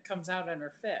passion, it comes out in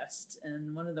her fist.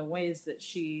 And one of the ways that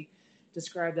she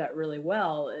described that really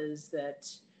well is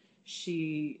that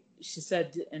she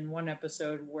said in one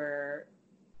episode where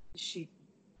she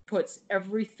puts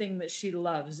everything that she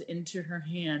loves into her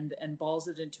hand and balls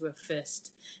it into a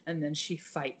fist, and then she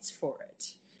fights for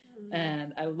it. Mm-hmm.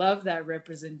 And I love that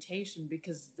representation,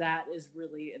 because that is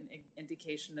really an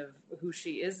indication of who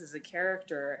she is as a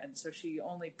character. And so she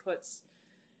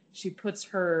puts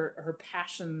her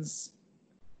passions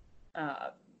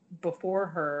before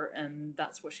her, and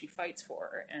that's what she fights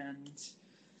for. And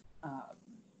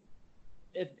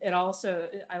it also,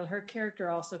 her character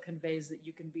also conveys that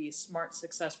you can be a smart,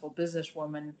 successful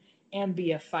businesswoman and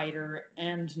be a fighter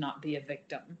and not be a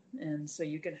victim. And so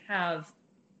you can have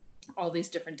all these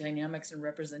different dynamics and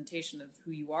representation of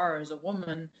who you are as a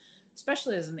woman,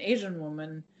 especially as an Asian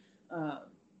woman.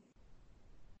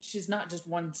 She's not just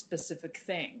one specific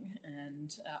thing.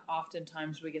 And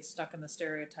oftentimes we get stuck in the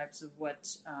stereotypes of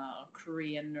what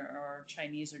Korean or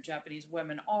Chinese or Japanese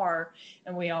women are.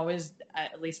 And we always,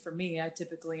 at least for me, I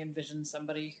typically envision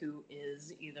somebody who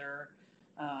is either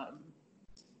a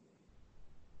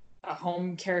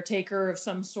home caretaker of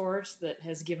some sort that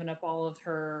has given up all of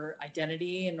her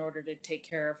identity in order to take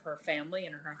care of her family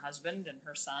and her husband and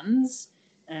her sons,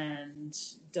 and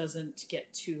doesn't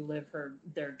get to live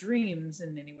their dreams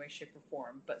in any way, shape, or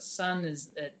form. But Sun is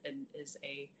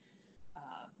a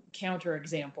counter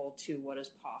example to what is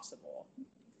possible.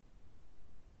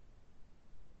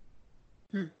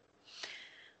 I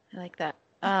like that.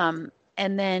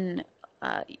 And then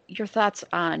your thoughts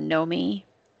on Nomi,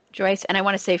 Joyce. And I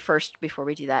want to say first, before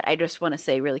we do that, I just want to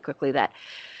say really quickly that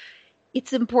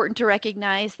it's important to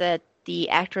recognize that The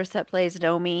actress that plays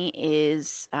Nomi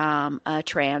is a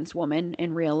trans woman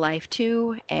in real life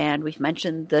too, and we've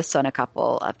mentioned this on a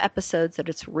couple of episodes that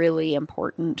it's really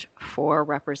important for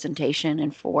representation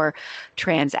and for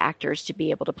trans actors to be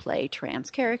able to play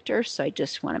trans characters. So I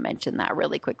just want to mention that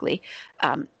really quickly.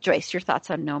 Joyce, your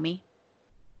thoughts on Nomi?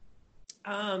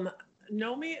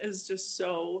 Nomi is just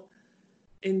so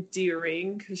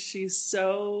endearing because she's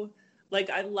so,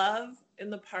 like, I love in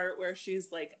the part where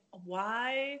she's like,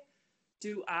 why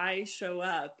do I show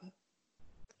up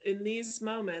in these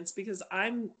moments? Because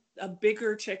I'm a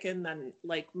bigger chicken than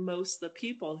like most of the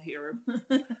people here.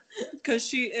 Because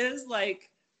she is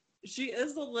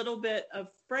a little bit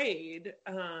afraid,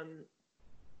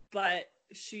 but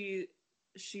she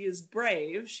is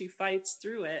brave. She fights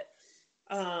through it.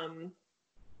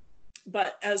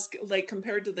 But as like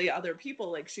compared to the other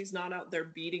people, like she's not out there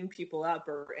beating people up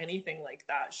or anything like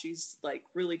that. She's like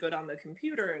really good on the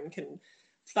computer and can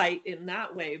fight in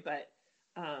that way, but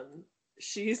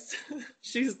she's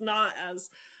not as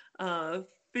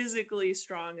physically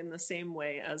strong in the same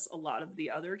way as a lot of the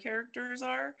other characters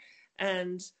are,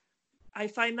 and I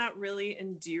find that really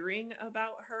endearing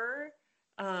about her,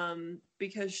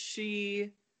 because she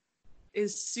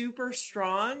is super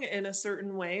strong in a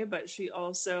certain way, but she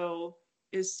also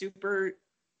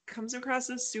comes across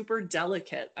as super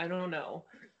delicate. I don't know.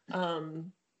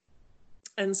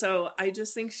 And so I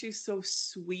just think she's so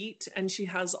sweet, and she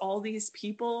has all these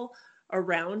people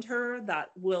around her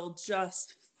that will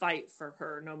just fight for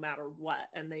her no matter what.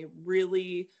 And they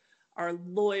really are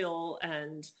loyal,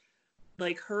 and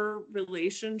like her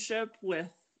relationship with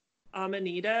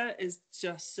Amanita is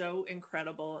just so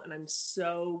incredible. And I'm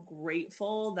so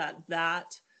grateful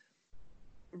that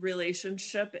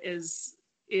relationship is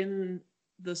in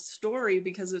the story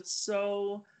because it's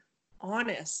so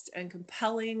honest and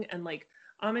compelling. And like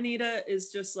Amanita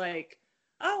is just like,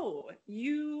 oh,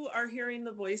 you are hearing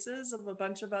the voices of a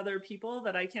bunch of other people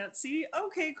that I can't see?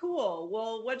 Okay, cool.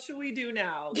 Well, what should we do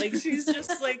now? Like, she's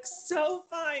just like so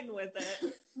fine with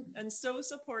it and so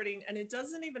supporting. And it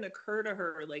doesn't even occur to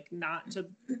her, like, not to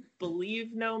believe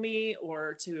Nomi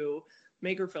or to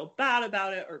make her feel bad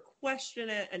about it or question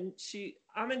it. And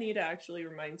Amanita actually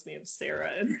reminds me of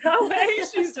Sarah in that way.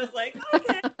 She's just like,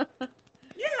 okay,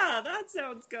 yeah, that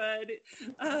sounds good.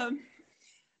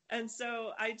 And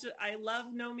so I love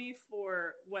Nomi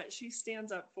for what she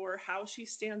stands up for, how she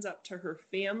stands up to her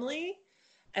family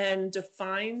and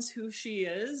defines who she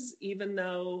is, even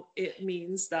though it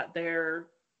means that they're,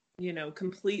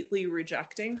 completely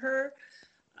rejecting her.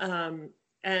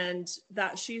 And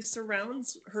that she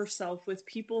surrounds herself with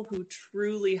people who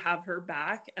truly have her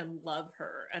back and love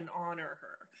her and honor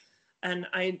her. And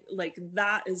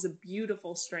that is a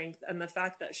beautiful strength. And the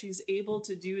fact that she's able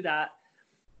to do that,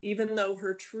 even though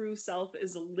her true self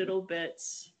is a little bit,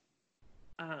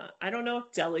 I don't know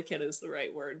if delicate is the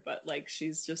right word, but like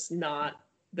she's just not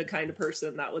the kind of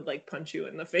person that would like punch you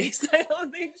in the face. I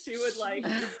don't think she would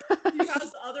she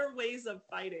has other ways of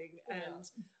fighting,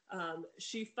 and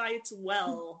she fights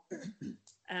well.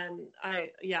 And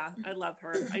I love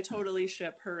her. I totally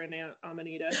ship her and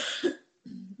Amanita.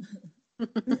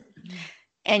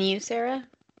 And you, Sarah?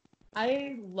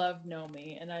 I love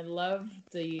Nomi, and I love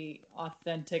the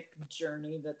authentic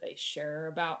journey that they share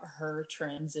about her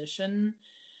transition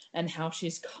and how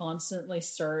she's constantly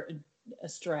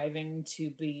striving to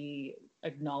be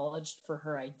acknowledged for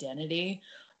her identity.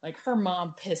 Like, her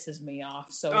mom pisses me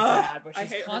off so bad, but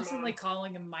she's constantly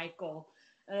calling him Michael.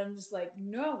 And I'm just like,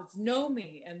 no, it's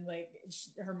Nomi. And like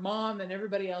her mom and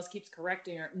everybody else keeps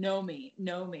correcting her, Nomi.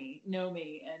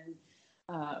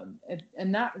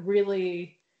 And that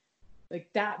really...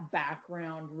 like, that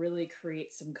background really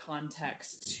creates some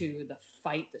context to the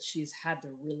fight that she's had to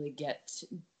really get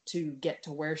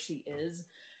to where she is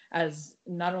as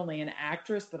not only an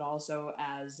actress, but also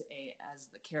as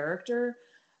the character.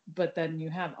 But then you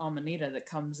have Amanita that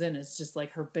comes in as just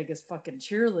like her biggest fucking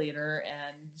cheerleader,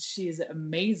 and she's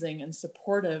amazing and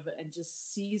supportive and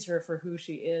just sees her for who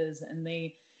she is. And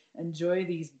they enjoy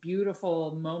these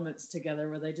beautiful moments together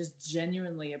where they just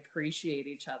genuinely appreciate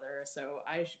each other. So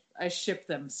I ship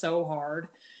them so hard.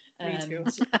 And me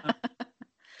too.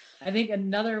 I think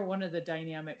another one of the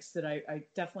dynamics that I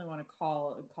definitely want to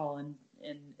call in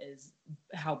is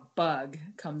how Bug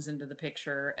comes into the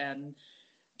picture and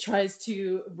tries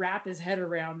to wrap his head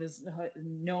around his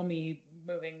Nomi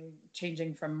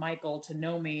changing from Michael to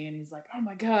Nomi, and he's like, oh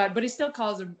my god, but he still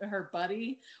calls her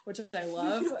buddy, which I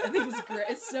love. I think it's great.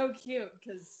 It's so cute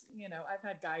because I've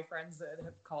had guy friends that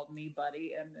have called me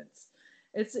buddy, and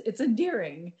it's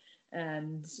endearing.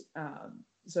 And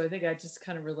so I think I just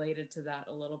kind of related to that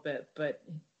a little bit, but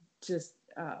just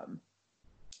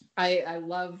I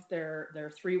love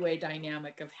their three-way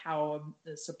dynamic of how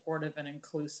supportive and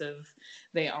inclusive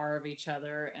they are of each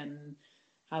other, and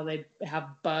how they have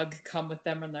Bug come with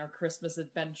them on their Christmas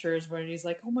adventures when he's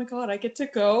like, oh my God, I get to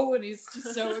go. And he's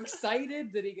just so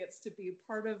excited that he gets to be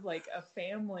part of like a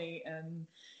family. And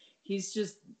he's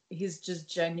just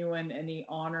genuine, and he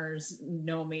honors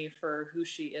Nomi for who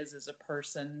she is as a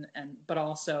person, but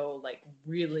also like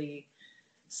really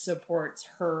supports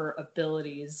her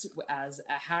abilities as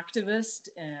a hacktivist,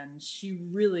 and she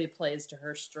really plays to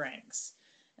her strengths.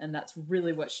 And that's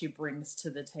really what she brings to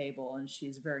the table. And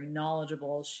she's very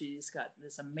knowledgeable. She's got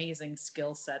this amazing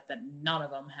skill set that none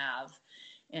of them have.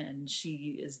 And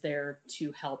she is there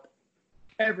to help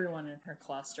everyone in her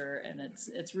cluster. And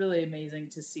it's really amazing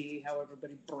to see how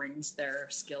everybody brings their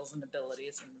skills and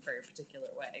abilities in a very particular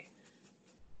way.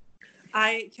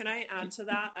 Can I add to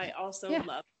that? I also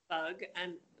love Bug.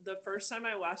 And the first time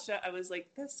I watched it, I was like,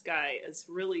 this guy is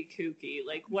really kooky.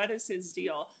 Like, what is his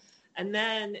deal? And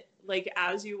then, like,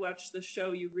 as you watch the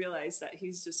show, you realize that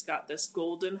he's just got this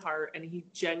golden heart, and he's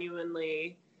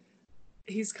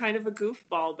kind of a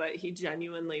goofball, but he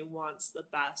genuinely wants the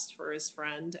best for his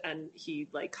friend. And he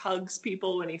like hugs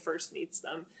people when he first meets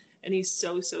them. And he's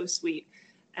so, so sweet.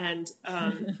 And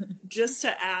just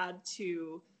to add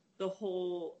to the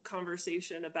whole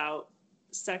conversation about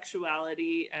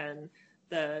sexuality and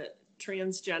the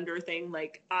transgender thing,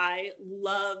 like I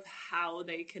love how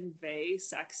they convey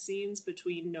sex scenes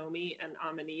between Nomi and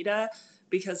Amanita,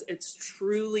 because it's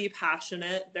truly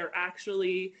passionate. They're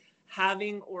actually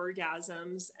having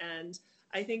orgasms, and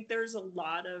I think there's a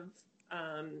lot of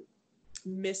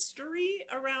mystery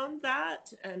around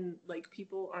that, and like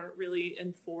people aren't really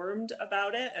informed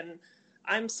about it, and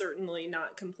I'm certainly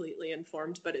not completely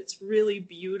informed, but it's really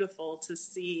beautiful to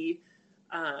see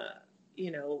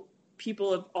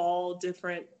people of all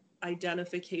different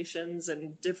identifications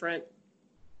and different,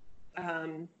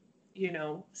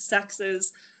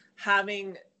 sexes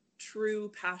having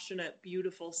true, passionate,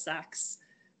 beautiful sex,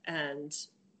 and,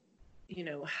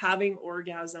 having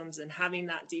orgasms and having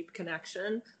that deep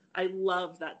connection. I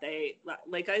love that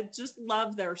I just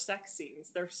love their sex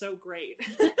scenes. They're so great.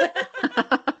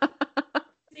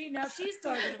 See, now she's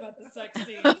talking about the sex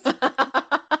scenes.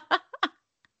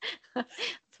 That's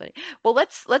funny. Well,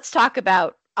 let's talk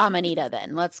about Amanita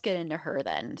then. Let's get into her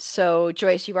then. So,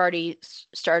 Joyce, you've already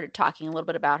started talking a little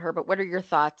bit about her, but what are your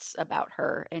thoughts about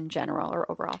her in general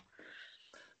or overall?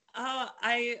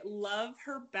 I love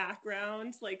her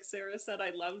background. Like Sarah said,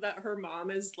 I love that her mom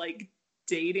is like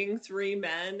dating 3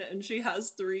 men and she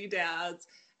has 3 dads.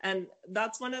 And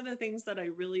that's one of the things that I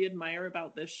really admire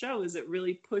about this show, is it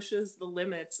really pushes the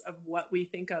limits of what we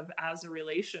think of as a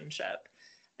relationship.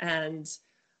 And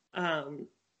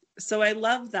so I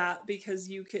love that, because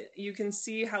you can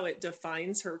see how it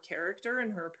defines her character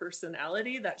and her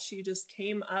personality, that she just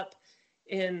came up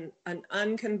in an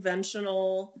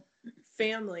unconventional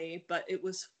family, but it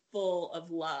was full of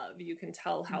love. You can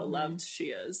tell how loved she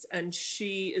is, and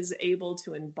she is able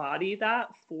to embody that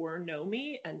for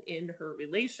Nomi and in her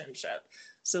relationship.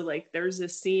 So like there's a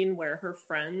scene where her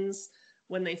friends,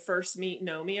 when they first meet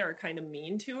Nomi, are kind of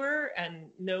mean to her, and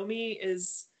Nomi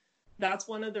that's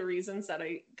one of the reasons that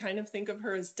I kind of think of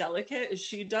her as delicate, is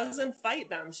she doesn't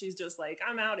fight them. She's just like,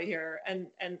 I'm out of here. And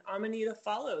Amanita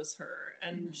follows her,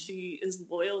 and she is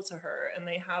loyal to her, and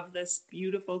they have this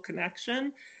beautiful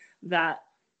connection that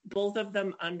both of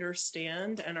them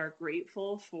understand and are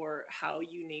grateful for how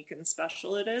unique and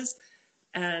special it is.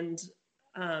 And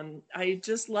I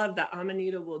just love that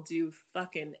Amanita will do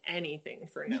fucking anything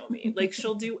for Nomi. Like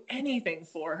she'll do anything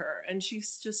for her. And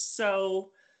she's just so,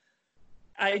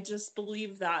 I just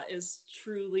believe that is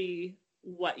truly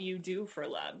what you do for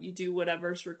love. You do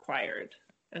whatever's required.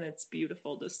 And it's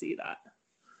beautiful to see that.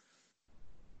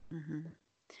 Mm-hmm.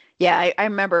 Yeah, I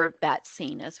remember that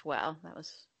scene as well. That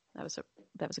was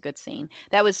a good scene.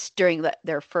 That was during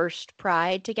their first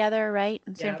Pride together, right?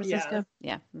 In San Francisco?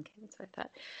 Yeah. Okay, that's what I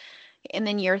thought. And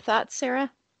then your thoughts,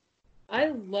 Sarah? I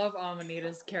love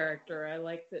Amanita's character. I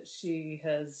like that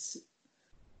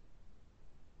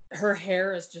her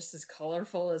hair is just as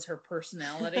colorful as her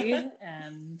personality.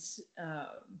 And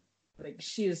like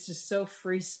she is just so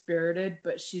free-spirited,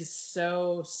 but she's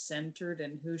so centered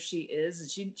in who she is. And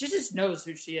she just knows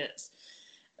who she is.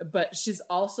 But she's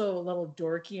also a little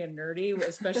dorky and nerdy,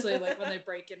 especially like when they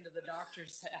break into the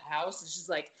doctor's house, and she's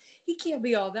like, "He can't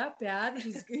be all that bad."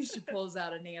 She pulls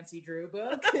out a Nancy Drew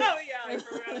book. Oh yeah, I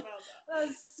forgot about that.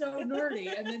 That's so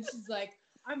nerdy. And then she's like,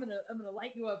 "I'm gonna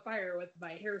light you on fire with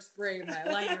my hairspray and my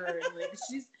lighter." And like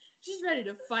she's ready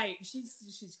to fight.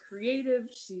 She's creative.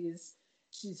 She's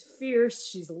she's fierce,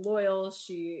 she's loyal,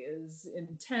 she is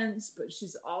intense, but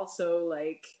she's also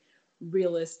like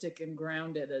realistic and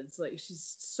grounded. It's like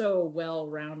she's so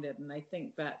well-rounded, and I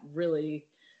think that really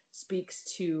speaks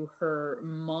to her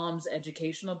mom's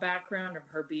educational background of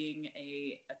her being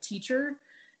a teacher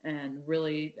and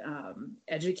really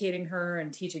educating her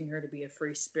and teaching her to be a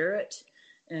free spirit.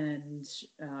 And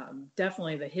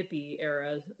definitely the hippie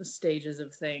era stages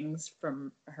of things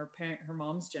from her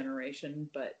mom's generation.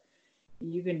 But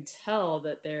you can tell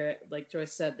that there, like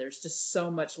Joyce said, there's just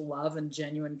so much love and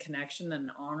genuine connection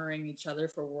and honoring each other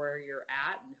for where you're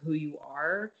at and who you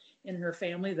are in her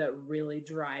family that really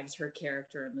drives her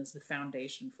character and is the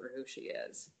foundation for who she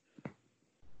is.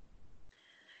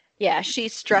 Yeah, she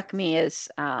struck me as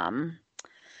I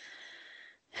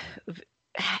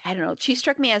don't know. She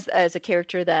struck me as a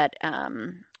character that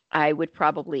I would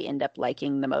probably end up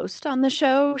liking the most on the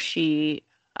show. She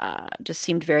just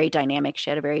seemed very dynamic. She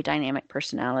had a very dynamic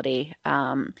personality.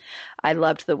 I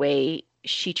loved the way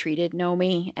she treated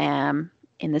Nomi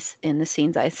in the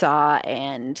scenes I saw,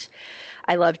 and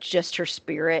I loved just her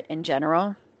spirit in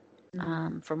general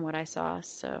from what I saw.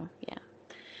 So yeah.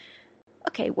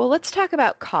 Okay, well, let's talk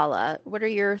about Kala. What are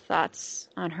your thoughts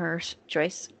on her,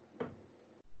 Joyce?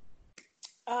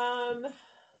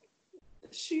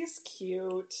 She's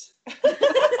cute.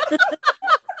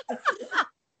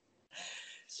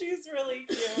 She's really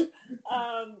cute.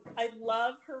 I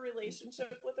love her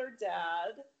relationship with her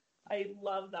dad. I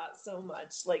love that so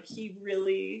much. Like, he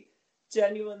really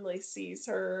genuinely sees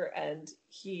her, and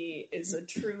he is a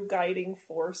true guiding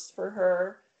force for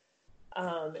her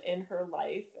in her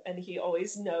life, and he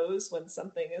always knows when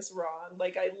something is wrong.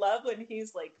 Like, I love when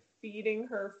he's like feeding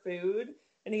her food,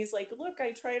 and he's like, look,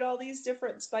 I tried all these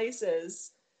different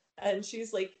spices, and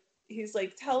he's like,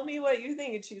 tell me what you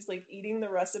think. And she's like eating the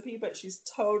recipe, but she's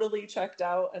totally checked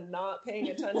out and not paying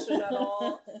attention at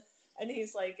all. And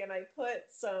he's like, and I put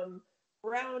some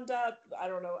Roundup, I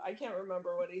don't know, I can't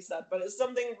remember what he said, but it's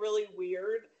something really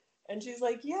weird. And she's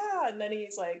like, yeah. And then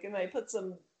he's like, and I put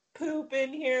some poop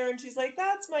in here. And she's like,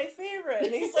 that's my favorite.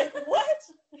 And he's like, what?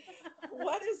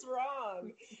 What is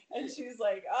wrong? And she's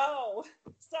like, oh,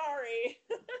 sorry.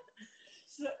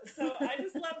 So I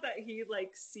just love that he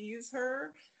like sees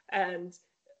her and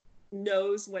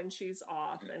knows when she's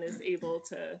off and is able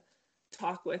to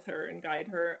talk with her and guide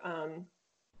her.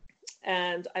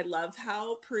 And I love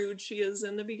how prude she is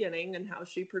in the beginning and how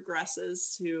she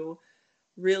progresses to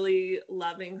really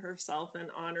loving herself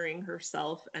and honoring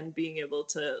herself and being able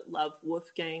to love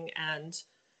Wolfgang and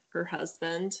her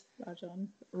husband.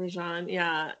 Rajan,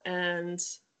 yeah. And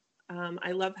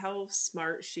I love how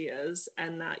smart she is,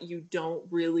 and that you don't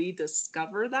really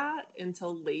discover that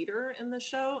until later in the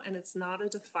show, and it's not a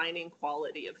defining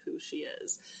quality of who she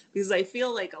is. Because I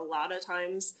feel like a lot of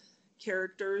times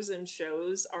characters in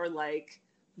shows are like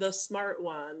the smart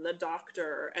one, the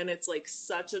doctor, and it's like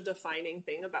such a defining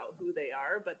thing about who they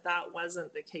are, but that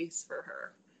wasn't the case for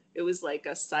her. It was like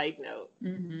a side note.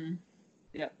 Mm-hmm.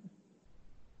 Yep.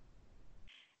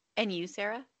 And you,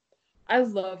 Sarah? I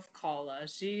love Kala.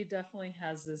 She definitely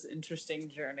has this interesting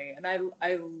journey, and I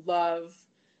love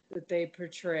that they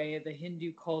portray the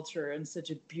Hindu culture in such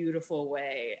a beautiful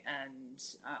way. And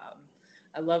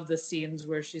I love the scenes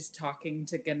where she's talking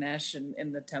to Ganesh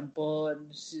in the temple,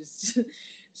 and she's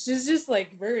just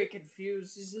like very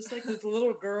confused. She's just like this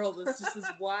little girl that's just this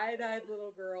wide-eyed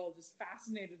little girl, just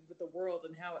fascinated with the world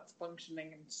and how it's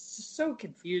functioning, and it's just so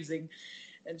confusing.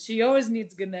 And she always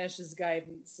needs Ganesh's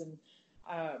guidance, and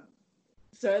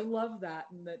so I love that,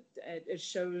 and that it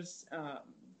shows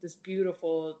this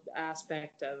beautiful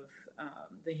aspect of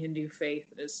the Hindu faith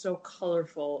that is so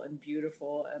colorful and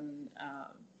beautiful. And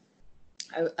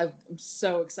I'm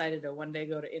so excited to one day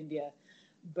go to India.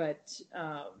 But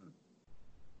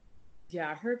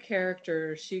yeah, her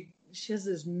character, she has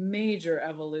this major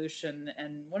evolution.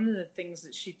 And one of the things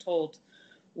that she told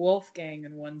Wolfgang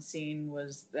in one scene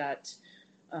was that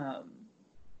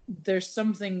there's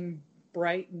something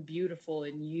bright and beautiful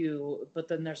in you, but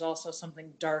then there's also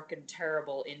something dark and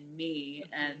terrible in me.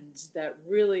 And that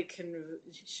really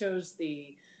shows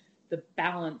the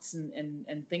balance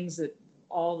and things that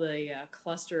all the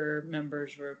cluster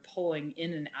members were pulling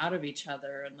in and out of each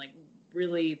other, and like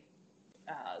really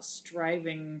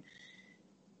striving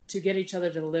to get each other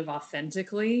to live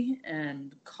authentically.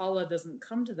 And Kala doesn't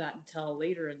come to that until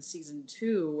later in season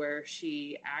 2, where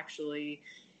she actually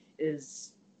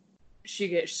she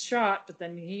gets shot, but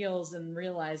then heals and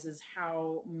realizes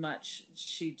how much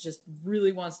she just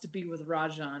really wants to be with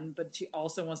Rajan, but she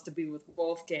also wants to be with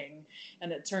Wolfgang.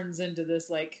 And it turns into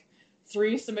this like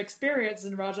threesome experience,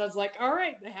 and Raja's like, all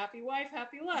right, the happy wife,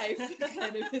 happy life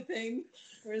kind of a thing.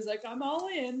 Where he's like, I'm all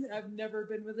in. I've never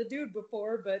been with a dude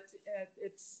before, but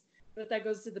that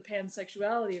goes to the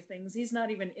pansexuality of things. He's not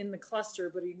even in the cluster,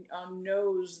 but he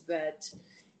knows that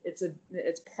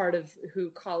it's part of who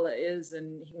Kala is,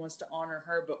 and he wants to honor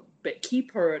her, but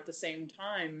keep her at the same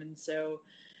time. And so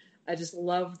I just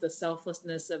love the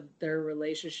selflessness of their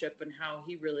relationship and how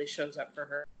he really shows up for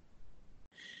her.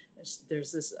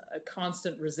 There's this a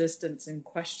constant resistance and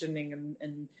questioning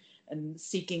and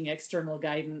seeking external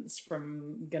guidance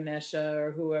from Ganesha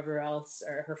or whoever else,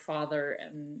 or her father,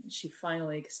 and she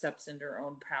finally steps into her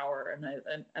own power.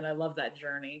 And I love that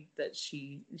journey that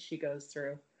she goes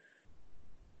through.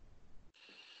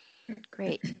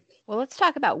 Great. Well, let's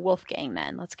talk about Wolfgang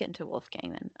then. Let's get into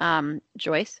Wolfgang then.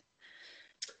 Joyce?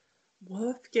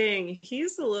 Wolfgang,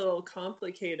 he's a little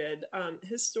complicated.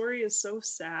 His story is so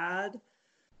sad.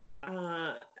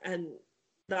 And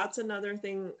that's another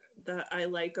thing that I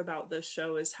like about this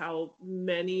show is how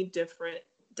many different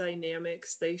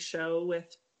dynamics they show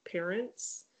with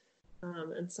parents.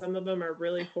 And some of them are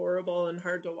really horrible and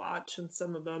hard to watch, and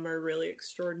some of them are really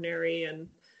extraordinary. And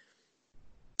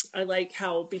I like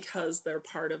how, because they're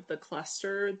part of the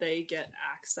cluster, they get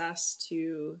access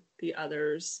to the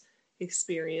others'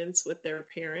 experience with their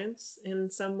parents in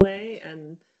some way,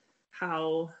 and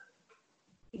how,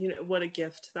 what a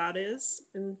gift that is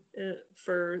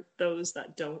for those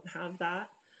that don't have that.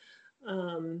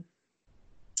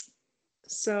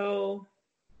 So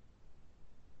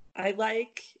I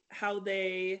like how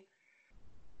they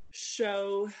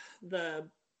show the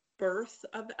birth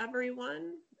of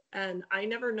everyone. And I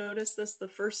never noticed this the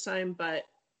first time, but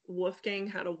Wolfgang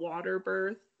had a water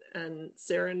birth, and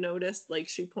Sarah noticed, like,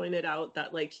 she pointed out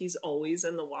that, like, he's always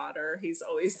in the water. He's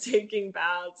always taking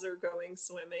baths or going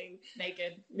swimming.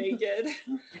 Naked.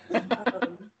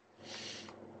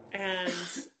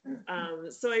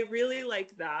 So I really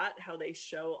like that, how they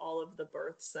show all of the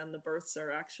births, and the births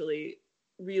are actually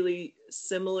really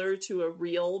similar to a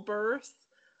real birth.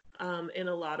 In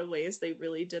a lot of ways, they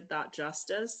really did that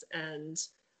justice. And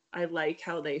I like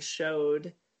how they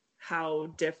showed how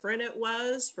different it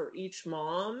was for each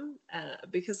mom,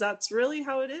 because that's really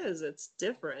how it is. It's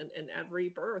different in every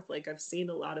birth. Like, I've seen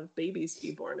a lot of babies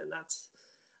be born, and that's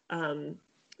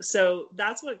so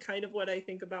that's what I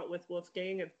think about with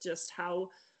Wolfgang, of just how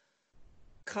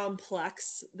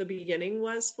complex the beginning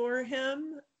was for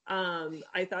him.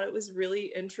 I thought it was really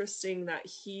interesting that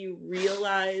he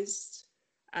realized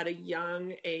at a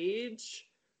young age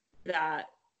that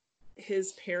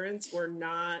his father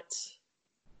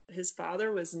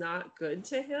was not good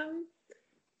to him.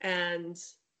 And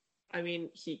I mean,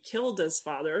 he killed his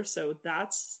father, so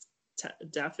that's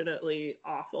definitely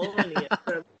awful. And he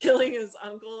ended up killing his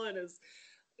uncle and his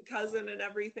cousin and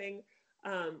everything.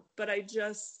 But I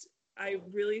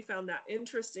really found that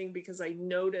interesting, because I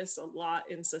notice a lot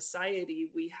in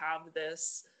society, we have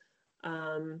this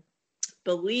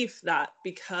belief that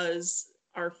because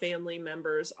our family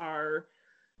members are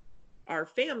our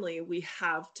family, we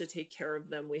have to take care of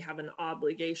them. We have an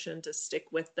obligation to stick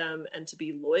with them and to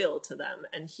be loyal to them.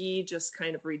 And he just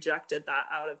kind of rejected that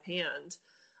out of hand.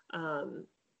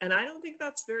 And I don't think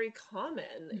that's very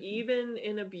common, even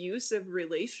in abusive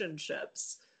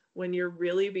relationships. When you're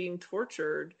really being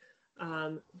tortured,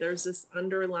 there's this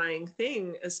underlying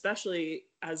thing, especially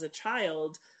as a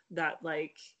child, that,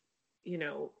 like,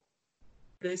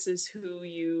 this is who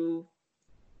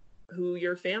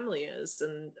your family is,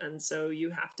 and so you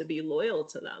have to be loyal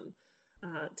to them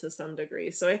to some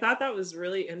degree. So I thought that was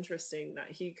really interesting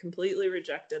that he completely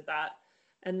rejected that.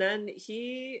 And then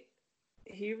he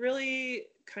really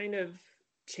kind of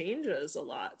changes a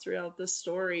lot throughout the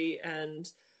story.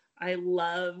 And I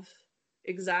love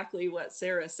exactly what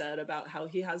Sarah said about how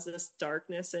he has this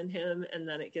darkness in him, and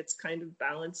then it gets kind of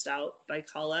balanced out by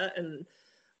Kala. And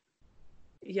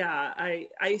yeah,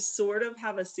 I sort of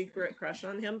have a secret crush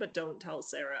on him, but don't tell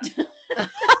Sarah.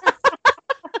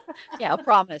 Yeah, I'll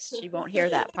promise she won't hear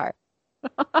that part.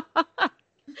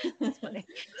 That's funny.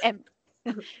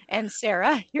 And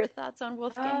Sarah, your thoughts on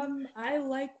Wolfgang? I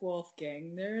like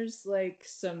Wolfgang. There's like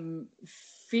some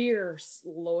fierce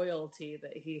loyalty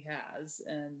that he has,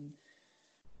 and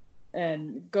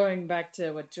going back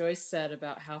to what Joyce said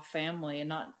about how family, and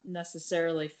not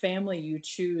necessarily family you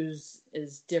choose,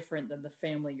 is different than the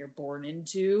family you're born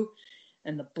into.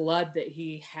 And the blood that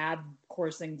he had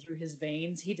coursing through his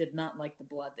veins, he did not like the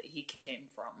blood that he came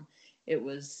from. It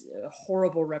was a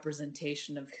horrible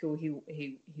representation of who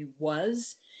he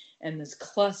was. And this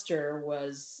cluster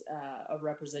was a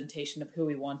representation of who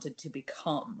he wanted to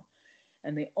become.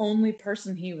 And the only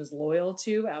person he was loyal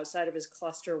to outside of his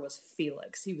cluster was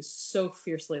Felix. He was so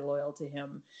fiercely loyal to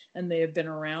him. And they have been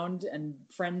around and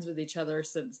friends with each other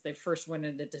since they first went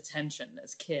into detention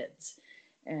as kids.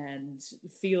 And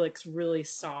Felix really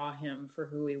saw him for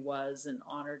who he was and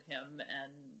honored him.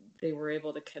 And they were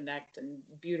able to connect in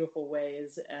beautiful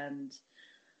ways. And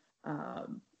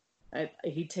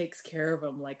he takes care of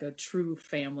him like a true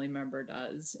family member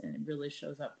does, and it really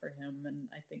shows up for him. And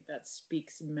I think that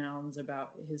speaks mounds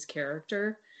about his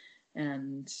character,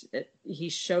 and he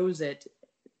shows it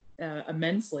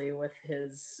immensely with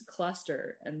his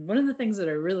cluster. And one of the things that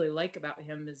I really like about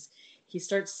him is he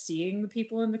starts seeing the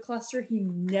people in the cluster. He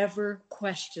never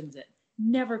questions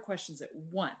it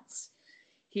once.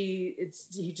 He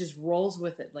just rolls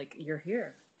with it, like, you're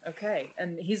here. Okay.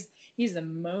 And he's the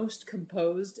most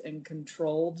composed and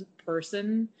controlled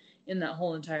person in that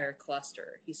whole entire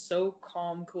cluster. He's so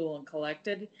calm, cool, and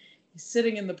collected. He's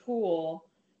sitting in the pool,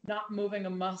 not moving a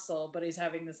muscle, but he's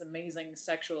having this amazing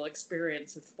sexual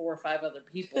experience with 4 or 5 other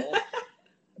people.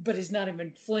 But he's not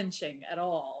even flinching at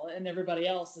all. And everybody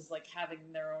else is like having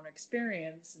their own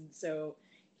experience. And so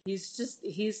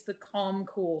he's the calm,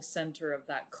 cool center of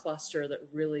that cluster that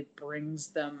really brings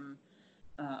them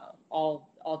all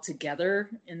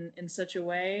together in such a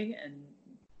way, and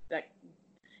that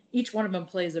each one of them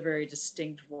plays a very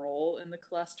distinct role in the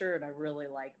cluster, and I really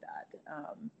like that.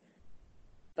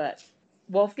 But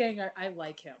Wolfgang, I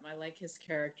like him. I like his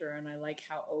character, and I like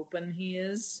how open he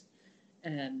is,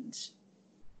 and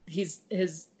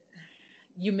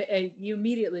you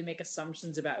immediately make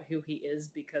assumptions about who he is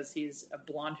because he's a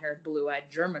blonde-haired, blue-eyed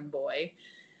German boy,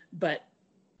 but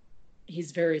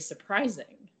he's very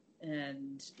surprising.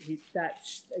 And that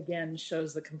again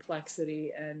shows the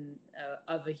complexity and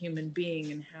of a human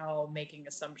being, and how making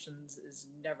assumptions is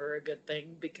never a good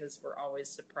thing, because we're always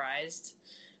surprised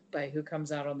by who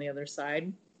comes out on the other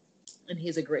side. And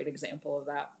he's a great example of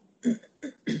that.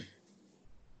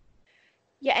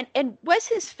 Yeah, and was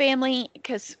his family,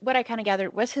 because what I kind of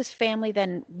gathered was his family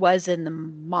then was in the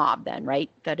mob then,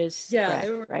 right? That is correct,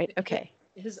 they were, right? Okay.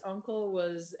 His uncle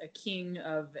was a king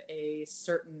of a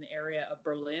certain area of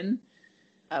Berlin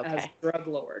as a drug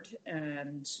lord,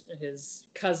 and his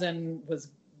cousin was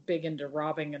big into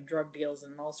robbing and drug deals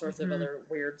and all sorts of other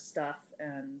weird stuff.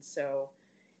 And so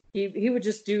he would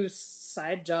just do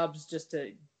side jobs just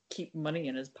to keep money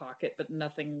in his pocket, but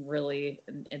nothing really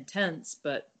intense.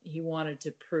 But he wanted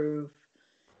to prove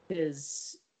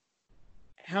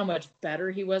how much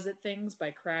better he was at things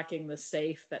by cracking the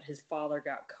safe that his father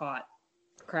got caught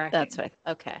cracking. That's right.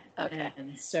 Okay.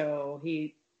 And so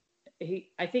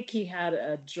I think he had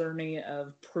a journey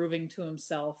of proving to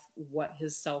himself what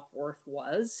his self-worth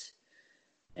was.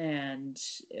 And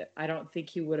I don't think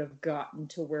he would have gotten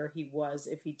to where he was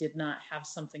if he did not have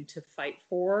something to fight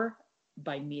for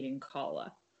by meeting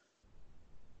Kala.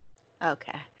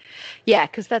 Okay. Yeah,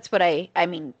 because that's what I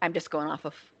mean, I'm just going off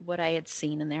of what I had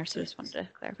seen in there, so I just wanted to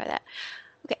clarify that.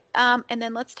 Okay. And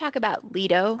then let's talk about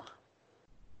Leto.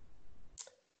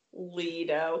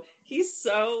 He's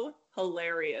so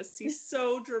hilarious. He's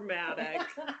so dramatic.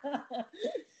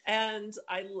 And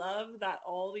I love that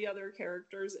all the other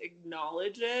characters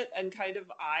acknowledge it and kind of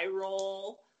eye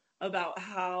roll about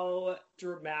how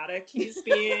dramatic he's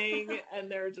being.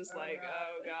 And they're just oh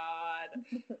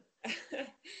God.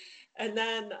 And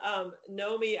then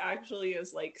Nomi actually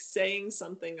is like saying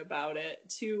something about it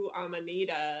to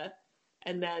Amanita.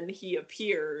 And then he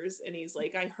appears and he's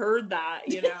like, I heard that,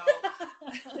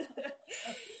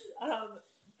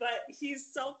 but he's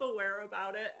self-aware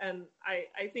about it. And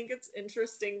I think it's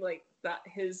interesting, like, that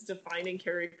his defining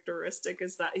characteristic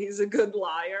is that he's a good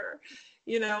liar,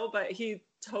 but he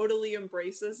totally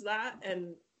embraces that,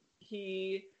 and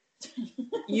he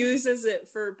uses it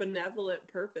for benevolent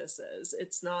purposes.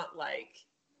 It's not like,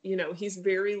 he's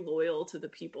very loyal to the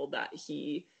people that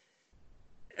he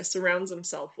surrounds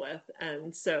himself with.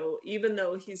 And so even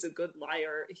though he's a good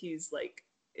liar, he's like,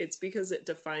 it's because it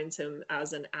defines him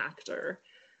as an actor,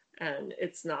 and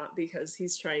it's not because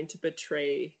he's trying to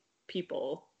betray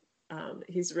people.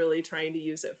 He's really trying to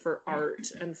use it for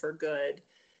art and for good.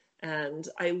 And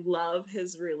I love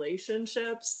his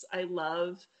relationships. I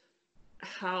love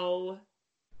how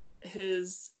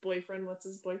his boyfriend, what's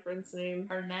his boyfriend's name?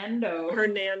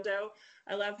 Hernando.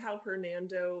 I love how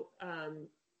Hernando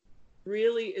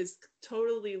really is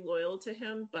totally loyal to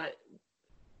him, but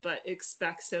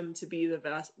expects him to be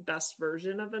the best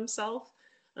version of himself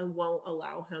and won't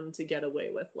allow him to get away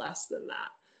with less than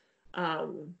that.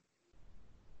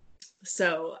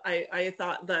 So I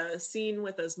thought the scene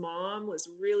with his mom was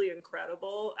really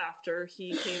incredible after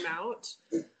he came out.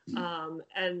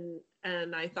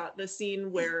 And I thought the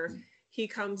scene where he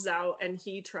comes out and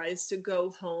he tries to go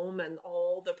home and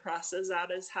all the press is at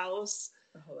his house.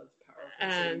 Oh, that's powerful.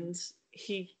 And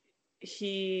he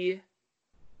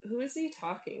who is he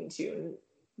talking to?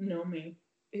 Nomi.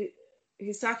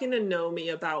 He's talking to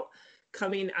Nomi about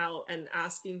coming out and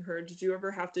asking her, did you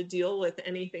ever have to deal with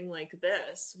anything like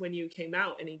this when you came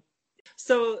out? And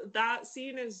so that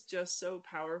scene is just so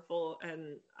powerful.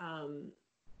 And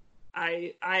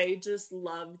I just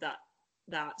love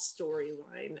that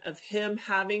storyline of him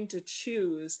having to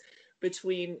choose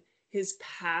between his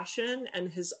passion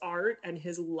and his art and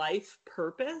his life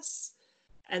purpose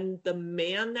and the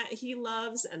man that he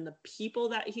loves and the people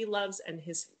that he loves and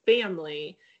his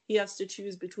family. He has to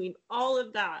choose between all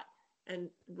of that and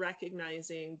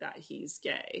recognizing that he's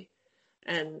gay.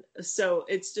 And so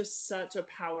it's just such a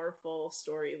powerful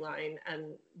storyline. And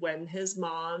when his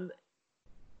mom,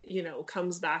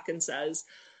 comes back and says,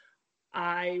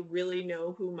 I really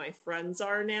know who my friends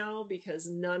are now because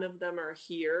none of them are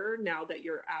here now that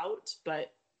you're out,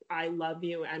 but I love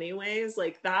you anyways.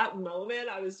 Like that moment,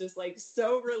 I was just like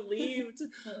so relieved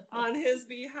on his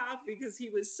behalf because he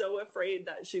was so afraid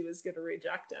that she was going to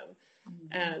reject him.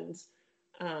 Mm-hmm.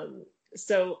 And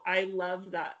so I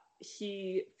love that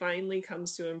he finally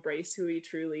comes to embrace who he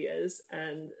truly is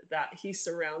and that he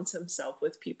surrounds himself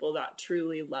with people that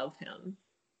truly love him.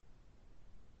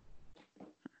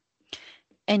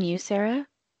 And you, Sarah?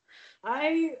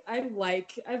 I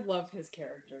love his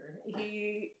character.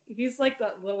 He's like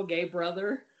that little gay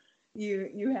brother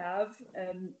you have,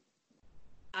 and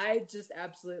I just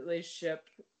absolutely ship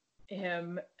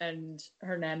him and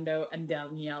Hernando and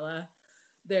Daniela.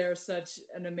 They're such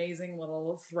an amazing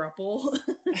little throuple.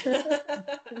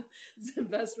 It's the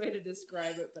best way to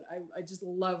describe it, but I just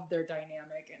love their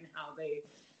dynamic and how they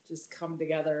just come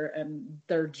together and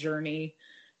their journey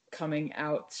coming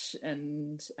out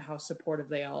and how supportive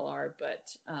they all are.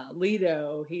 But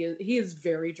Lido, he is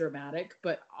very dramatic,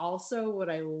 but also what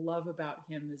I love about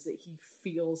him is that he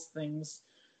feels things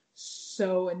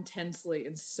so intensely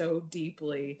and so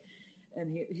deeply.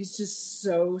 And he's just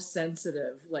so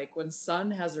sensitive. Like when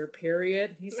Sun has her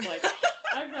period, he's like,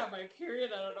 I've got my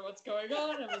period. I don't know what's going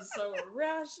on. It was so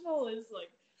irrational. He's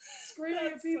like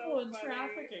screaming at people in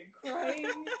traffic and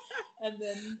crying. And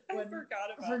then when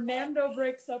Hernando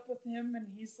breaks up with him and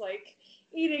he's like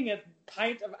eating a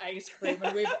pint of ice cream,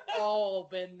 and we've all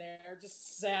been there,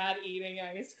 just sad eating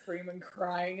ice cream and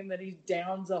crying. And then he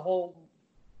downs a whole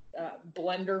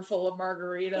blender full of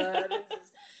margarita. And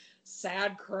he's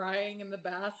sad crying in the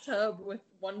bathtub with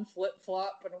one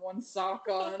flip-flop and one sock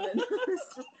on, and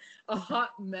it's just a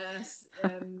hot mess.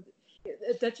 And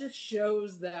that just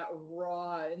shows that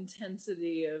raw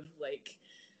intensity of like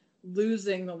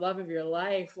losing the love of your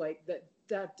life, like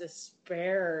that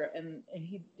despair, and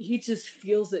he just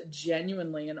feels it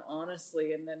genuinely and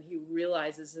honestly, and then he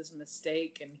realizes his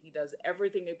mistake and he does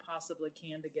everything he possibly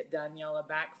can to get Daniela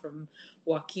back from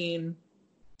Joaquin,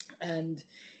 and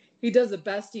he does the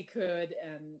best he could.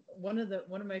 And one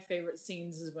of my favorite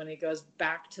scenes is when he goes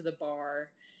back to the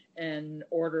bar and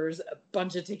orders a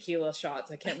bunch of tequila shots.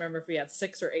 I can't remember if he had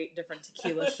 6 or 8 different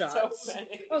tequila shots. So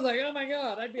I was like, oh my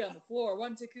God, I'd be on the floor.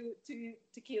 1 tequila, 2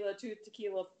 tequila,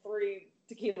 3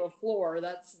 tequila floor.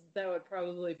 That would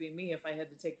probably be me if I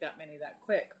had to take that many that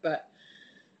quick. But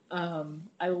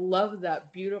I love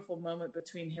that beautiful moment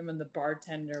between him and the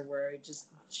bartender where he just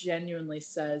genuinely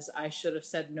says, I should have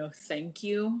said no thank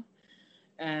you,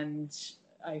 and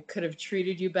I could have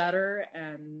treated you better.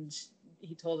 And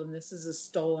he told him, this is a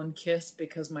stolen kiss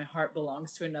because my heart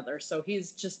belongs to another. So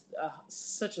he's just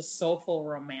such a soulful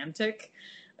romantic.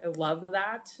 I love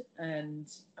that.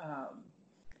 And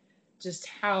just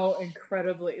how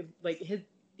incredibly, like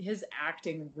his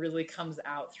acting really comes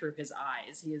out through his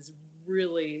eyes. He is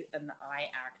really an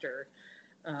eye actor.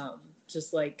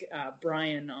 Just like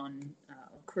Brian on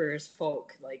Queer as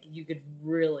Folk, like you could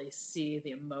really see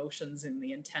the emotions and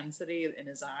the intensity in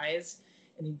his eyes,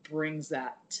 and he brings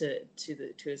that to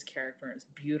his character, and it's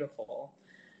beautiful.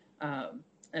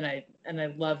 And I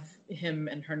love him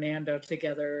and Hernando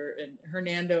together, and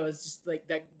Hernando is just like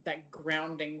that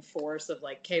grounding force of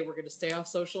like, okay, we're gonna stay off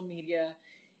social media.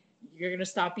 You're going to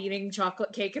stop eating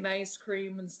chocolate cake and ice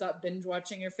cream and stop binge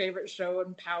watching your favorite show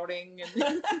and pouting.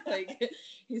 And like,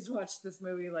 he's watched this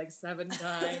movie like 7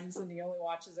 times and he only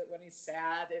watches it when he's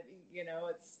sad.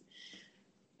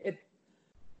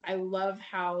 I love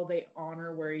how they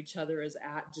honor where each other is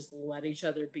at, just let each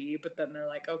other be. But then they're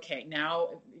like, okay,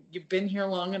 now you've been here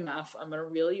long enough. I'm going to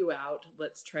reel you out.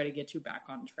 Let's try to get you back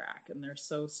on track. And they're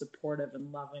so supportive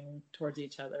and loving towards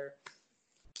each other.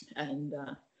 And,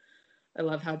 I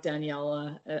love how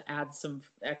Daniela adds some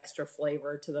extra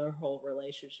flavor to their whole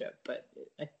relationship, but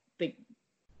think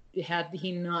had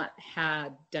he not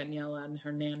had Daniela and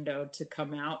Hernando to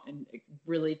come out and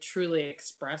really truly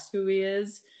express who he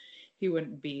is, he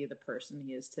wouldn't be the person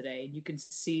he is today. You can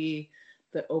see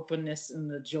the openness and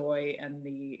the joy and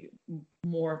the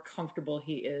more comfortable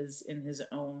he is in his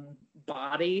own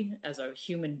body as a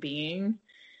human being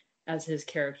as his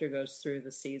character goes through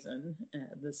the season,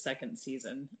 the second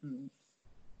season. And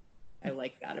I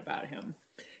like that about him.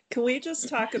 Can we just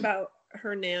talk about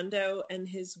Hernando and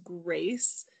his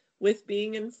grace with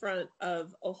being in front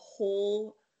of a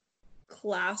whole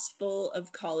class full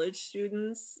of college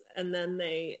students, and then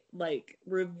they like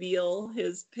reveal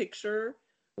his picture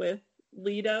with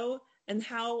Lido, and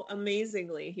how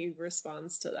amazingly he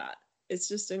responds to that. It's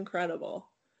just incredible.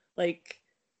 Like,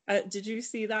 did you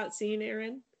see that scene,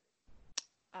 Erin?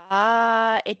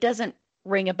 It doesn't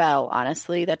ring a bell,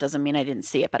 honestly. That doesn't mean I didn't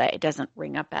see it, but it doesn't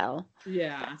ring a bell.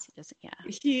 Yeah.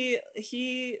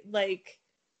 He like,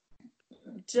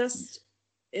 just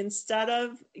instead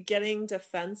of getting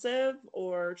defensive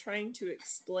or trying to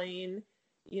explain,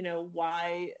 you know,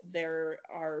 why there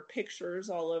are pictures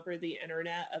all over the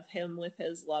internet of him with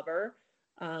his lover,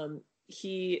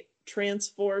 he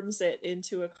transforms it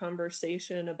into a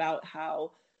conversation about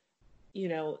how, you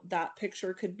know, that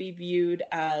picture could be viewed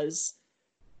as,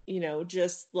 you know,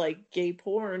 just like gay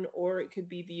porn, or it could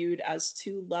be viewed as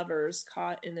two lovers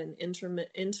caught in an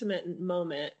intimate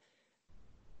moment,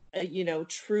 you know,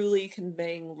 truly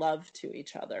conveying love to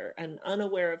each other and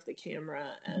unaware of the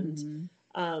camera. And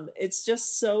it's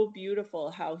just so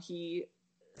beautiful how he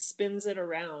spins it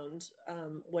around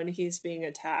when he's being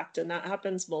attacked. And that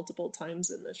happens multiple times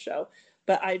in the show.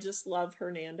 But I just love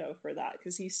Hernando for that,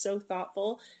 because he's so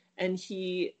thoughtful and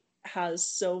he has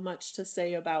so much to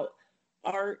say about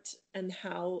art and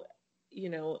how, you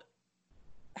know,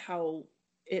 how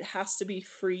it has to be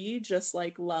free, just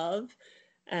like love.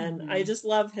 And I just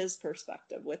love his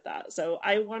perspective with that. So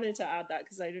I wanted to add that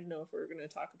because I didn't know if we were going to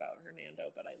talk about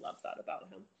Hernando, but I love that about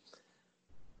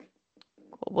him.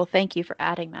 Well, thank you for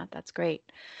adding that. That's great.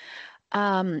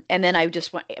 And then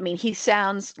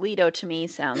Lido to me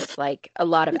sounds like a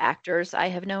lot of actors I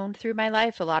have known through my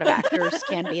life. A lot of actors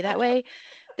can be that way.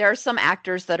 There are some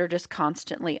actors that are just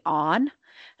constantly on.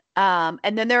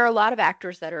 And then there are a lot of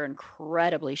actors that are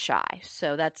incredibly shy.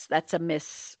 So that's a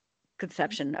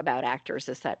misconception about actors,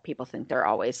 is that people think they're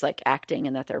always like acting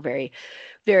and that they're very,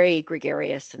 very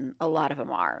gregarious. And a lot of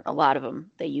them,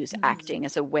 they use acting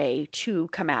as a way to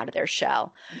come out of their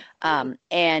shell.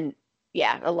 And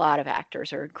yeah, a lot of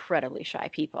actors are incredibly shy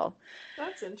people.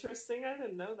 That's interesting. I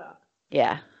didn't know that.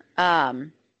 Yeah.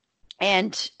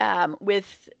 And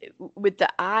with the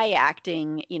eye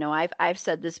acting, you know, I've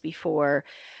said this before.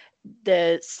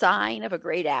 The sign of a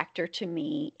great actor to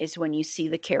me is when you see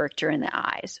the character in the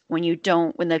eyes. When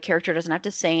the character doesn't have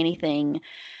to say anything,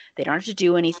 they don't have to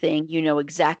do anything. You know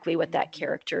exactly what that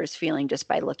character is feeling just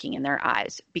by looking in their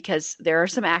eyes. Because there are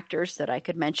some actors that I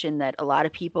could mention that a lot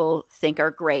of people think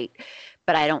are great,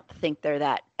 but I don't think they're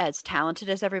that as talented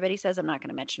as everybody says. I'm not going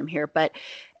to mention them here,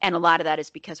 and a lot of that is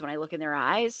because when I look in their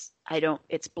eyes,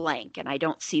 it's blank and I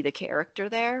don't see the character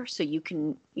there. So you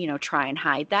can, you know, try and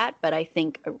hide that. But I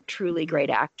think a truly great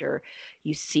actor,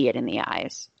 you see it in the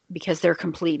eyes because they've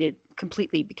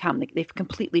completely become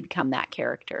that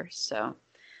character. So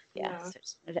yeah. So I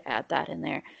just wanted to add that in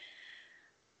there.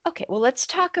 Okay. Well, let's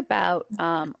talk about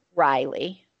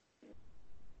Riley.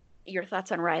 Your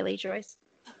thoughts on Riley, Joyce?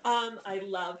 I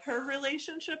love her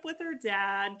relationship with her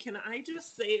dad. Can I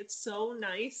just say it's so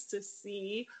nice to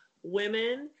see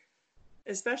women,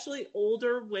 especially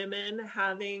older women,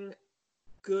 having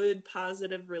good,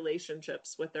 positive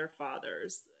relationships with their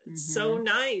fathers. It's so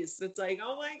nice. It's like,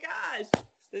 oh my gosh,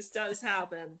 this does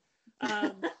happen.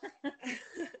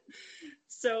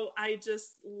 So I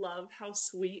just love how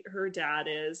sweet her dad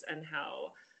is, and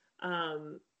how,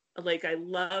 I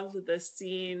love the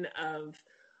scene of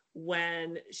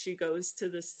when she goes to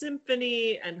the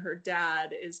symphony and her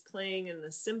dad is playing in the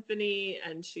symphony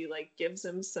and she like gives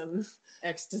him some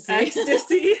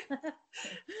ecstasy.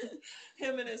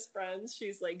 Him and his friends,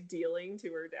 she's like dealing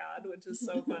to her dad, which is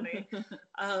so funny.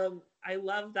 I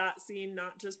love that scene,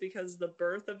 not just because of the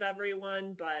birth of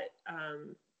everyone, but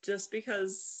just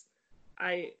because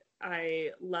I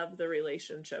love the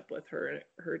relationship with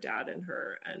her dad and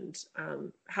her, and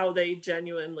how they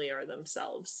genuinely are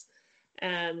themselves.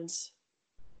 And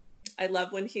I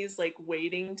love when he's like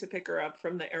waiting to pick her up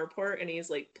from the airport and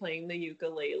he's like playing the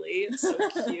ukulele. It's so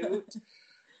cute.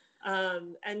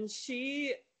 And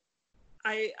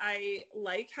I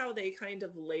like how they kind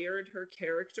of layered her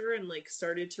character and like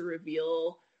started to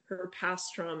reveal her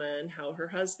past trauma and how her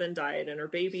husband died and her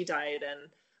baby died.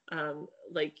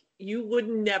 Like you would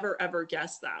never ever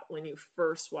guess that when you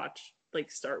first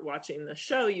start watching the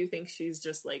show. You think she's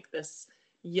just like this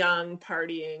young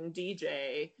partying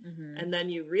DJ, and then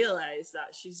you realize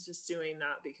that she's just doing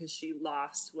that because she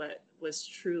lost what was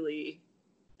truly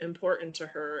important to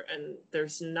her, and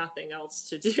there's nothing else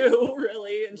to do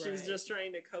really, and she's just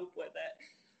trying to cope with it.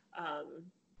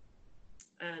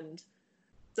 And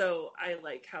so I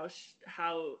like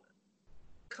how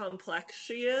complex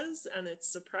she is, and it's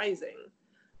surprising.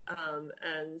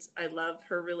 And I love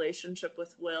her relationship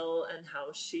with Will and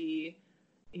how she,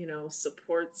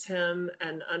 supports him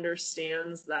and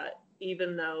understands that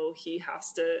even though he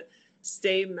has to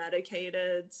stay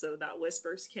medicated so that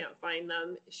Whispers can't find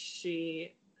them,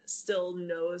 she still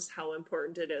knows how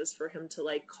important it is for him to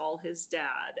like call his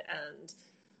dad, and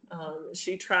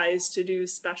she tries to do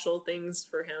special things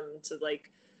for him to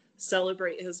like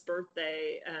celebrate his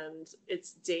birthday. And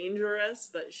it's dangerous,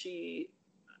 but she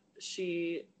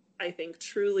I think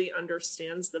truly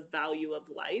understands the value of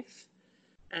life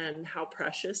and how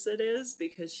precious it is,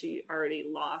 because she already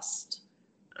lost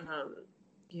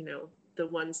the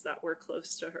ones that were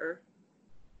close to her.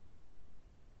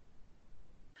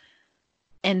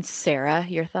 And Sarah,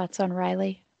 your thoughts on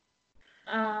Riley?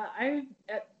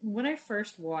 When I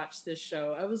first watched this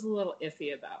show, I was a little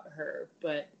iffy about her,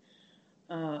 but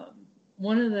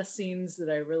one of the scenes that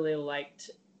I really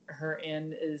liked her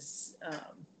in is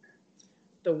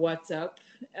the What's Up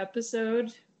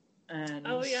episode, and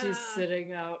she's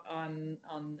sitting out on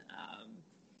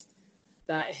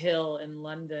that hill in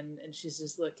London, and she's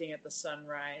just looking at the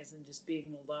sunrise and just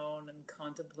being alone and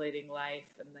contemplating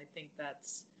life. And I think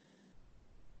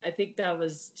that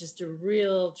was just a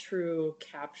real true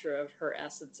capture of her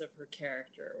essence of her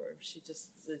character, where she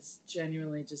just is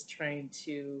genuinely just trying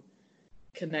to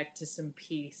connect to some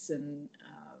peace and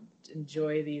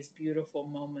enjoy these beautiful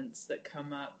moments that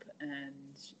come up.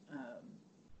 And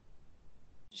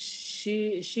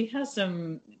she has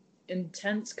some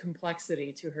intense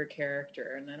complexity to her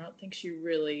character, and I don't think she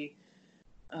really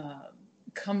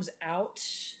comes out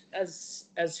as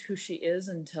who she is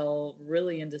until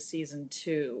really into season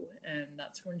 2, and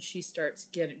that's when she starts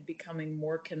becoming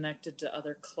more connected to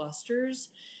other clusters,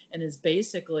 and is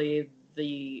basically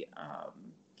the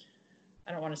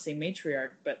I don't want to say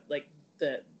matriarch, but like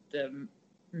the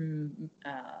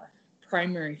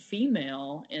primary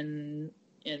female in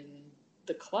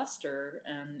the cluster,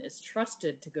 and is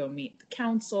trusted to go meet the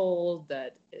council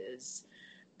that is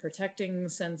protecting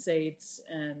Sense8,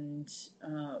 and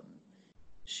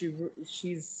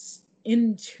she's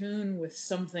in tune with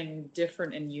something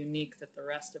different and unique that the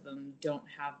rest of them don't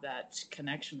have that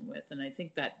connection with. And I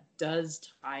think that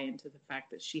does tie into the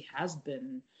fact that she has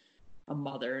been a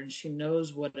mother, and she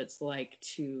knows what it's like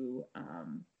to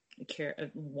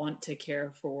want to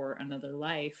care for another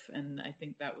life. And I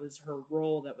think that was her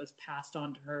role that was passed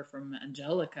on to her from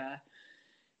Angelica,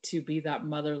 to be that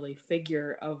motherly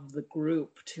figure of the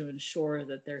group, to ensure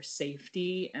that their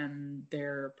safety and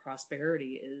their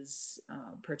prosperity is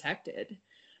protected.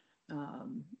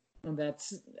 And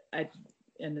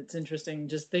it's interesting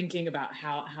just thinking about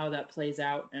how that plays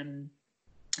out, and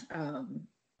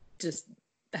just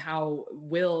how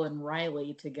Will and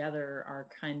Riley together are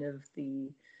kind of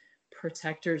the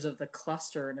protectors of the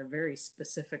cluster in a very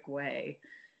specific way.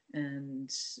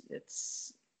 And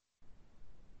it's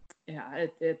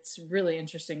really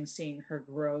interesting seeing her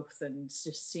growth, and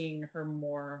just seeing her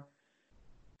more,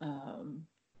 I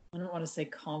don't want to say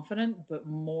confident, but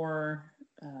more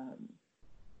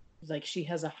like she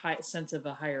has a high sense of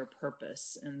a higher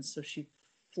purpose. And so she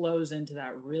flows into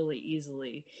that really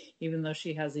easily, even though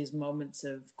she has these moments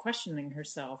of questioning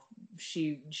herself.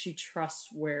 She trusts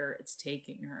where it's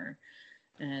taking her,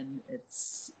 and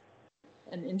it's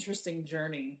an interesting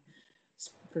journey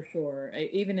for sure.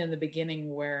 Even in the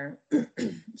beginning, where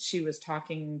she was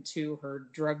talking to her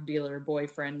drug dealer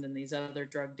boyfriend and these other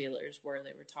drug dealers, where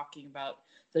they were talking about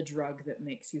the drug that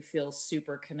makes you feel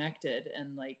super connected,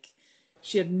 and like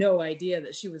she had no idea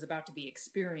that she was about to be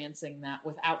experiencing that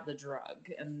without the drug.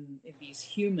 And these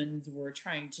humans were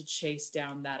trying to chase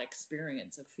down that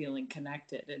experience of feeling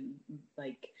connected, and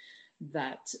like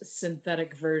that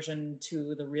synthetic version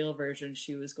to the real version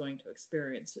she was going to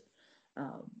experience. It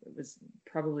was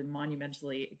probably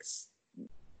monumentally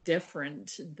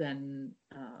different than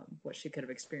what she could have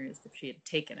experienced if she had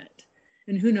taken it.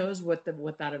 And who knows what that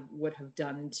would have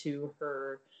done to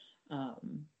her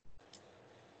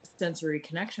sensory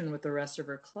connection with the rest of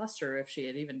her cluster if she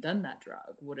had even done that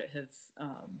drug. Would it have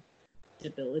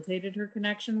debilitated her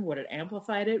connection? Would it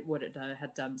amplified it? Would it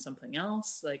have done something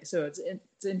else? Like, so it's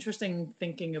interesting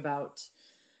thinking about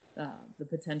the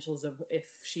potentials of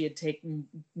if she had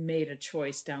made a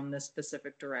choice down this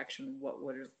specific direction, what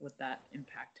would that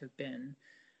impact have been?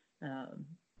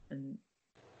 And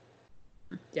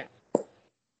yeah.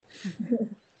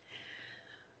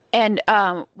 And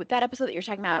with that episode that you're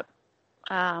talking about,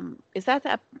 is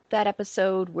that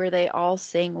episode where they all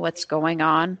sing "What's Going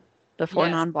On," the Four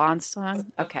Yes. Non-Blondes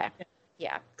song? Okay,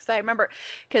 yeah, because I remember,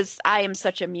 because I am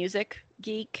such a music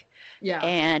geek. Yeah.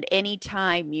 And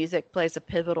anytime music plays a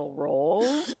pivotal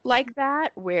role like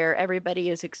that, where everybody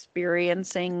is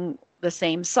experiencing the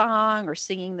same song or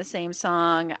singing the same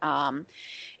song,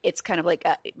 it's kind of like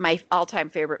my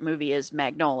all-time favorite movie is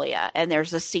Magnolia. And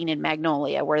there's a scene in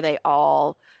Magnolia where they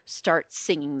all start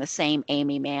singing the same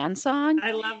Amy Mann song.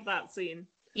 I love that scene.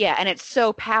 Yeah, and it's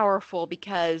so powerful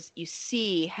because you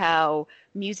see how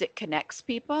music connects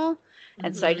people.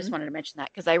 And so I just wanted to mention that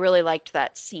because I really liked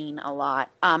that scene a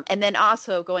lot. And then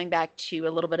also going back to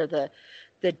a little bit of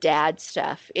the dad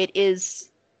stuff, it is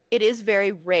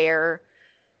very rare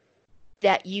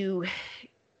that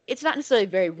it's not necessarily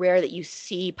very rare that you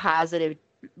see positive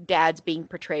dads being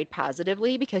portrayed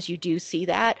positively, because you do see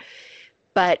that.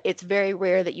 But it's very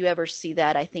rare that you ever see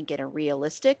that, I think, in a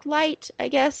realistic light, I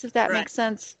guess, if that makes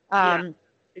sense. Yeah,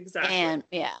 exactly. And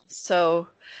yeah, so,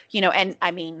 and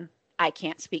I mean, I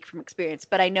can't speak from experience,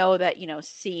 but I know that,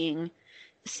 seeing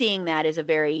that is a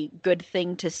very good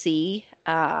thing to see,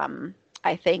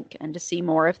 I think, and to see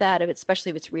more of that,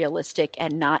 especially if it's realistic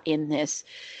and not in this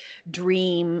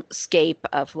dreamscape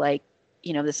of like,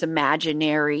 this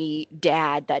imaginary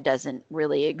dad that doesn't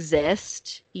really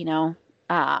exist,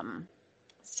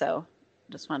 so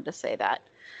just wanted to say that.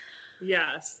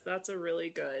 Yes, that's a really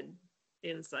good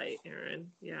insight, Erin.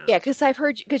 Yeah. Yeah, because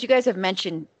you guys have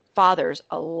mentioned fathers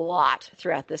a lot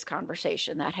throughout this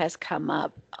conversation. That has come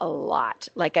up a lot.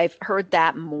 Like I've heard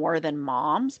that more than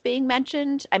moms being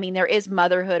mentioned. I mean, there is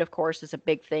motherhood, of course, is a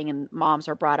big thing, and moms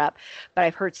are brought up, but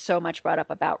I've heard so much brought up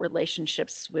about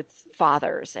relationships with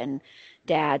fathers and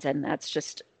dads, and I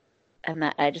just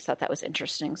thought that was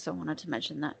interesting, so I wanted to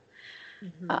mention that.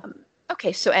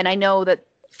 Okay, so, and I know that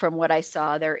from what I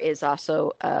saw, there is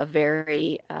also a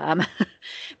very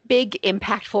big,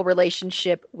 impactful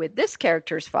relationship with this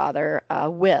character's father,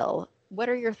 Will. What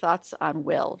are your thoughts on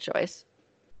Will, Joyce?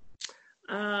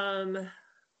 I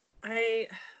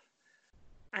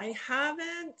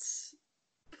haven't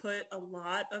put a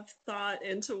lot of thought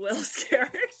into Will's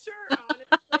character,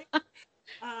 honestly.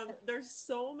 There's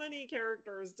so many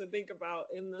characters to think about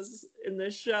in this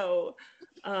show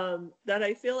that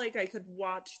I feel like I could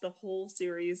watch the whole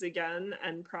series again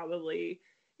and probably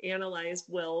analyze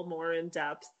Will more in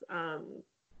depth.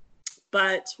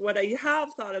 But what I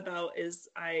have thought about is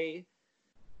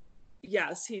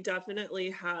yes, he definitely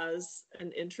has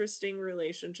an interesting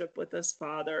relationship with his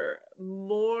father.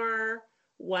 More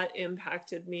what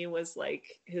impacted me was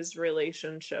like his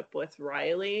relationship with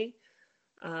Riley.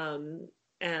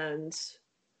 And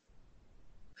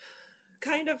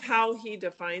kind of how he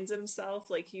defines himself.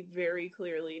 Like he very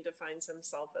clearly defines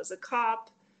himself as a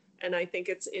cop. And I think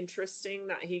it's interesting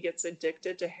that he gets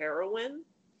addicted to heroin.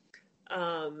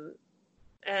 And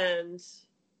then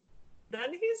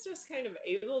he's just kind of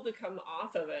able to come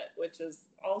off of it, which is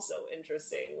also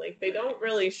interesting. Like they don't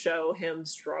really show him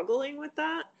struggling with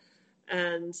that.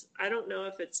 And I don't know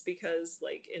if it's because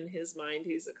like in his mind,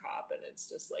 he's a cop and it's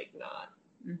just like not.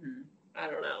 I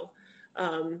don't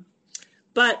know.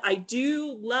 But I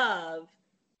do love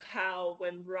how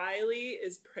when Riley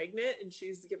is pregnant and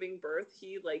she's giving birth,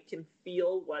 he like can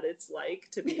feel what it's like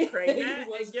to be pregnant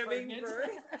and giving birth.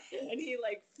 And he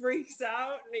like freaks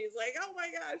out and he's like, oh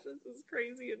my gosh, this is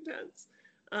crazy intense.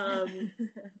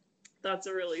 That's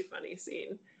a really funny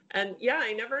scene. And yeah,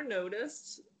 I never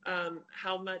noticed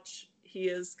how much he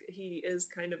is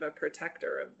kind of a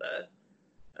protector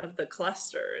of the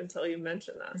cluster until you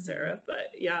mentioned that, Sarah.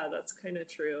 But yeah, that's kind of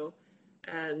true.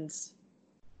 And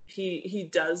he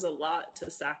does a lot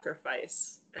to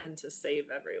sacrifice and to save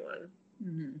everyone.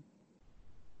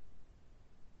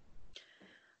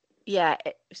 Yeah,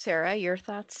 Sarah, your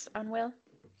thoughts on Will?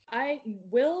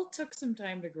 Will took some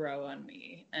time to grow on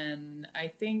me, and I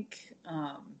think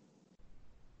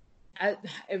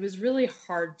it was really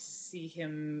hard to see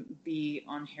him be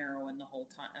on heroin the whole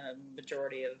time,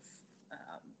 majority of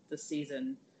the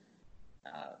season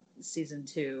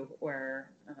 2,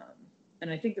 where and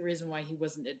I think the reason why he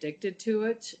wasn't addicted to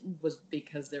it was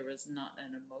because there was not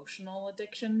an emotional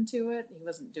addiction to it. He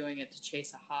wasn't doing it to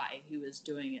chase a high. He was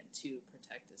doing it to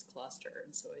protect his cluster.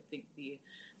 And so I think the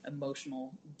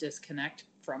emotional disconnect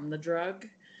from the drug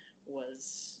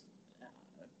was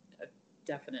a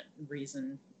definite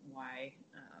reason why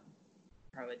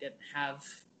probably didn't have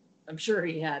I'm sure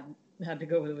he had to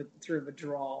go through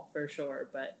withdrawal for sure,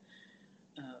 but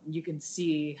you can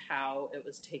see how it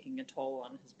was taking a toll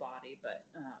on his body. But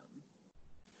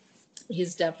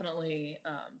he's definitely,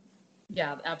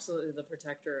 absolutely the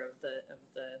protector of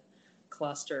the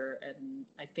cluster, and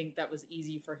I think that was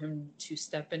easy for him to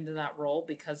step into that role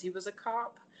because he was a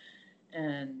cop.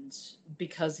 And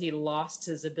because he lost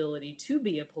his ability to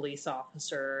be a police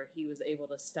officer, he was able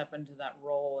to step into that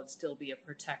role and still be a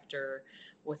protector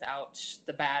without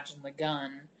the badge and the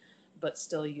gun, but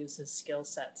still use his skill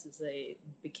sets as they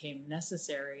became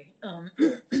necessary.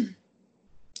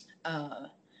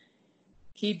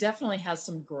 He definitely has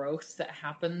some growth that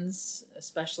happens,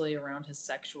 especially around his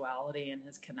sexuality and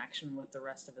his connection with the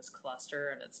rest of his cluster.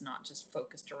 And it's not just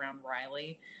focused around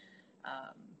Riley.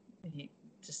 He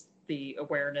just the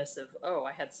awareness of, oh,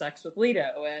 I had sex with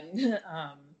Leto, and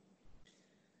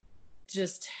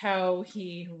just how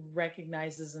he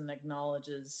recognizes and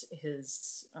acknowledges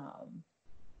his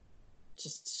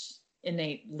just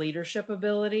innate leadership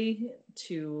ability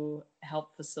to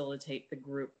help facilitate the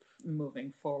group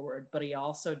moving forward. But he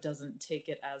also doesn't take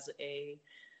it as a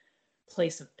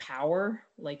place of power,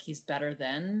 like he's better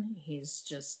than. He's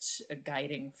just a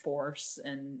guiding force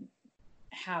and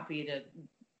happy to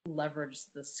leverage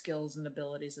the skills and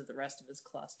abilities of the rest of his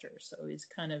cluster. So he's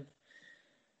kind of,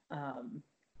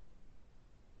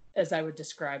 as I would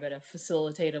describe it, a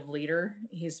facilitative leader.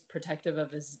 He's protective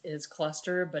of his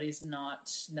cluster, but he's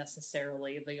not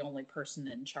necessarily the only person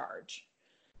in charge.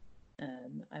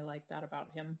 And I like that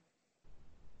about him.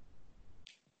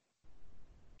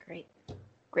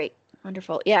 Great.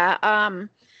 Wonderful. Yeah.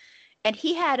 And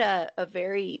he had a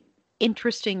very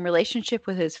interesting relationship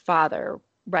with his father,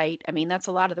 right? I mean, that's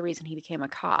a lot of the reason he became a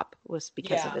cop was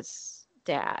because of his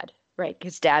dad, right?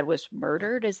 His dad was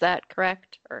murdered. Is that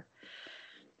correct? Or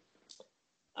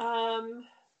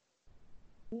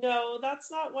no,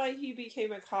 that's not why he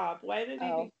became a cop. Why did he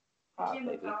become a cop? He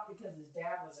became a cop because his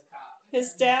dad was a cop.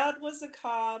 His dad was a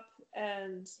cop,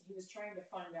 and he was trying to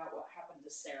find out what happened to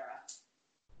Sarah,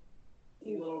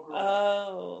 the little girl.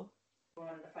 Oh. He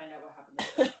wanted to find out what happened to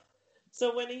Sarah.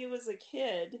 So when he was a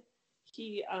kid,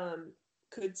 he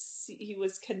could see, he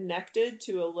was connected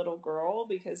to a little girl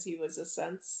because he was a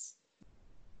sense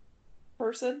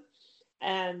person,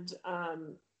 and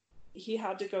he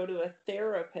had to go to a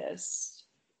therapist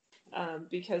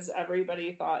because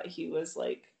everybody thought he was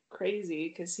like crazy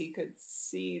because he could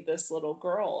see this little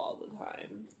girl all the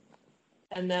time.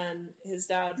 And then his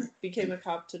dad became a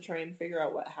cop to try and figure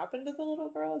out what happened to the little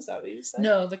girl. Is that what you said?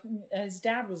 No, his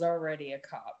dad was already a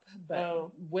cop, but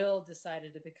Will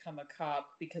decided to become a cop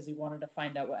because he wanted to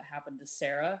find out what happened to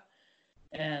Sarah.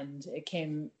 And it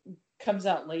comes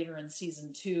out later in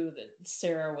season 2 that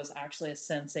Sarah was actually a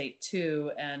Sense8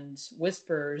 too, and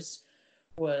Whispers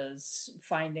was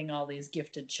finding all these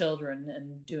gifted children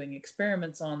and doing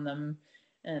experiments on them.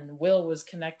 And Will was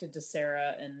connected to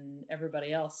Sarah, and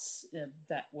everybody else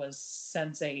that was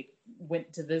Sense8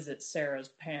 went to visit Sarah's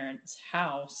parents'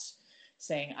 house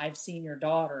saying, I've seen your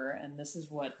daughter, and this is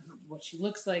what she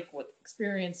looks like, what the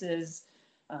experience is.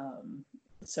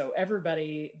 So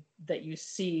everybody that you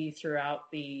see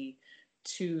throughout the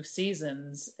 2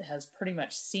 seasons has pretty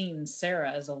much seen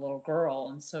Sarah as a little girl.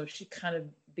 And so she kind of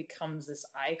becomes this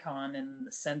icon in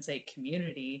the Sense8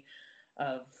 community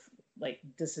of, like,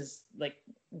 this is like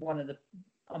one of the,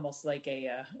 almost like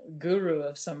a guru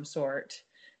of some sort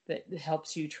that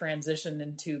helps you transition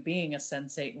into being a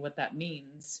Sense8 and what that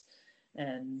means.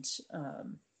 And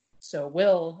so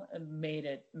Will made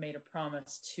a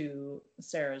promise to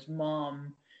Sarah's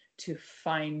mom to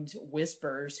find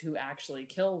Whispers, who actually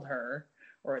killed her,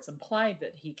 or it's implied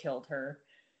that he killed her,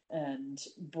 and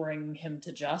bring him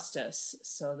to justice.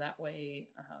 So that way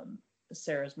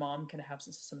Sarah's mom can have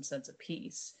some sense of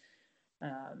peace.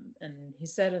 And he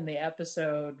said in the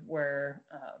episode where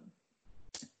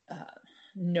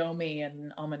Nomi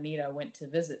and Amanita went to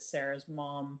visit Sarah's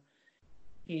mom,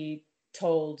 he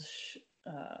told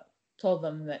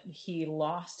them that he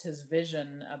lost his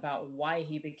vision about why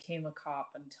he became a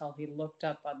cop until he looked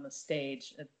up on the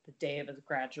stage at the day of his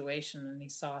graduation and he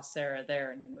saw Sarah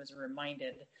there, and he was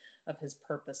reminded of his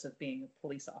purpose of being a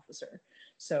police officer.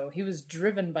 So he was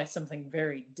driven by something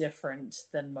very different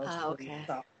than most police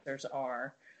officers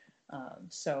are.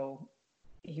 So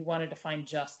he wanted to find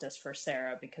justice for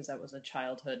Sarah because that was a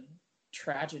childhood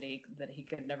tragedy that he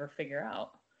could never figure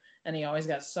out. And he always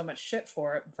got so much shit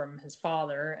for it from his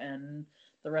father and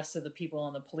the rest of the people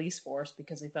on the police force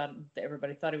because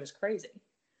everybody thought he was crazy.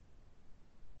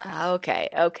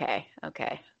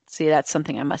 Okay. See, that's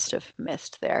something I must have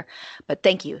missed there. But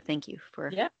thank you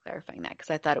for clarifying that,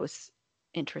 because I thought it was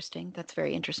interesting. That's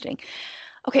very interesting.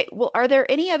 Okay, well, are there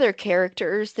any other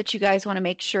characters that you guys want to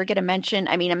make sure get a mention?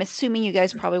 I mean, I'm assuming you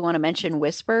guys probably want to mention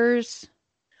Whispers.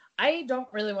 I don't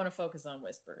really want to focus on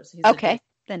Whispers. He's a Okay, dick.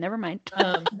 then never mind.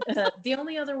 The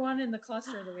only other one in the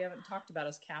cluster that we haven't talked about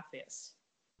is Capheus.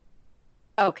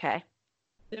 Okay.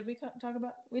 Did we talk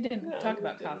about? We didn't talk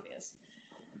about Capheus.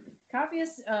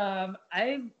 Capheus,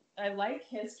 I like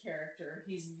his character.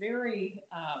 He's very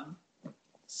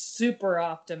super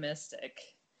optimistic,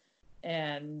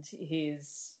 and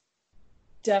he's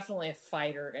definitely a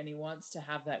fighter, and he wants to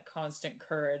have that constant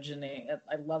courage. And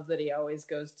I love that he always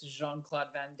goes to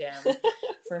Jean-Claude Van Damme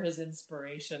for his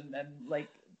inspiration and like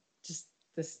just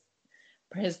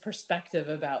his perspective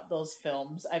about those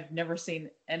films. I've never seen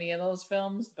any of those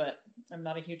films, but I'm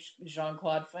not a huge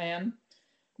Jean-Claude fan.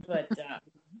 But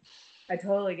I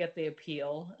totally get the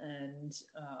appeal, and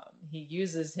he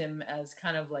uses him as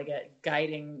kind of like a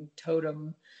guiding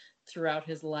totem throughout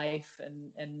his life,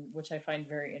 and which I find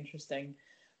very interesting.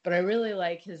 But I really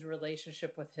like his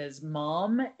relationship with his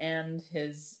mom and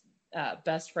his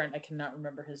best friend. I cannot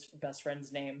remember his best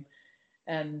friend's name,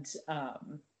 and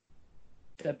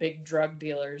the big drug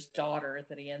dealer's daughter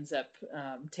that he ends up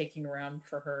taking around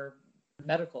for her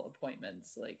medical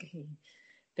appointments. Like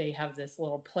they have this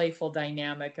little playful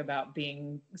dynamic about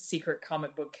being secret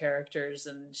comic book characters,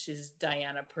 and she's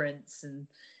Diana Prince, and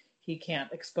he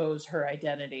can't expose her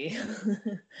identity.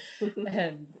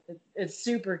 And it's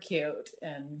super cute.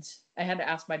 And I had to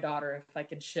ask my daughter if I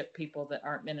could ship people that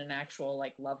aren't in an actual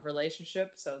like love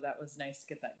relationship. So that was nice to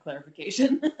get that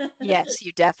clarification. Yes,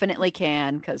 you definitely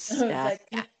can, because I was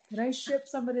like, can I ship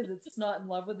somebody that's not in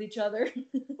love with each other?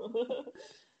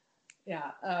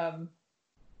 Yeah.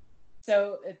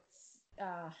 So it's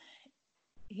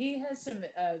he has some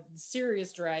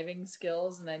serious driving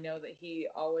skills, and I know that he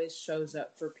always shows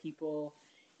up for people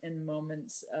in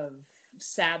moments of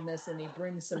sadness, and he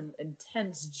brings some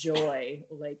intense joy.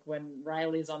 Like when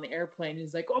Riley's on the airplane,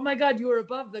 he's like, "Oh my God, you are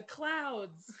above the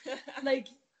clouds! Like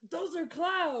those are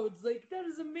clouds! Like that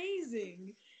is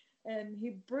amazing!" And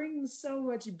he brings so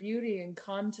much beauty and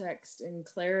context and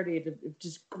clarity to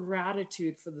just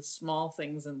gratitude for the small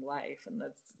things in life, and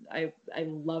I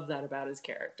love that about his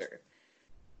character.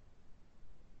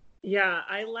 Yeah,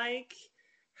 I like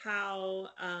how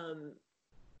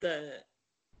the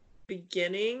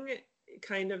beginning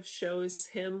kind of shows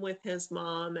him with his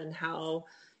mom, and how,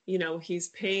 you know, he's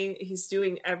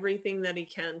doing everything that he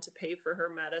can to pay for her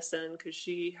medicine because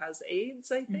she has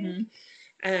AIDS, I think. Mm-hmm.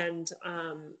 And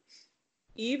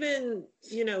even,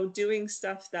 you know, doing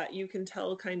stuff that you can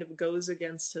tell kind of goes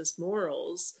against his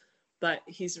morals, but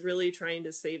he's really trying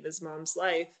to save his mom's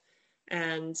life.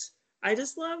 And I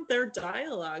just love their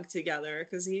dialogue together,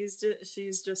 because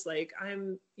she's just like,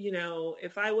 I'm, you know,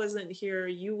 if I wasn't here,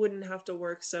 you wouldn't have to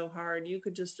work so hard. You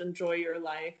could just enjoy your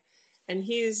life. And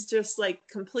he's just like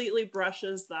completely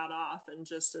brushes that off and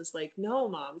just is like, no,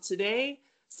 Mom, today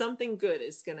something good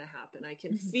is going to happen. I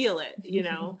can feel it, you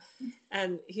know?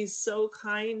 And he's so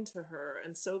kind to her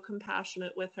and so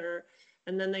compassionate with her.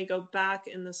 And then they go back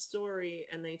in the story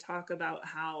and they talk about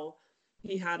how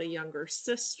he had a younger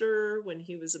sister when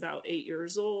he was about 8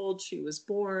 years old. She was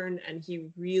born, and he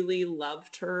really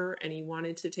loved her and he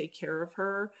wanted to take care of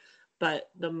her.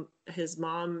 But his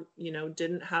mom, you know,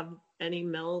 didn't have any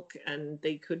milk, and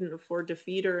they couldn't afford to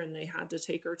feed her, and they had to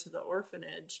take her to the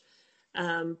orphanage.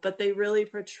 But they really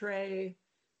portray,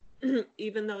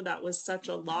 even though that was such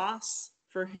a loss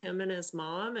for him and his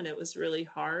mom, and it was really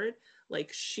hard,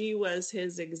 like she was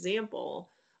his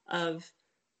example of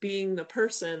being the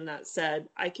person that said,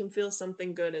 I can feel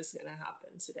something good is going to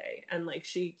happen today. And like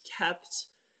she kept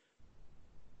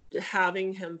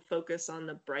having him focus on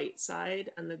the bright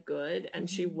side and the good, and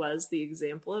she was the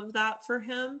example of that for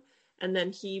him. And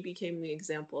then he became the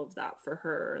example of that for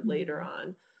her later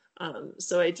on.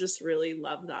 So I just really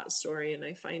love that story, and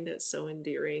I find it so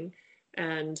endearing.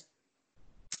 And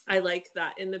I like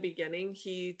that in the beginning,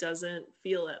 he doesn't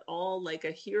feel at all like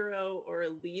a hero or a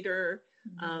leader,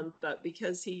 but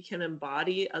because he can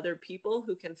embody other people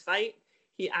who can fight,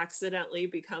 he accidentally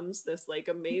becomes this like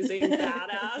amazing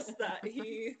badass that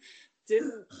he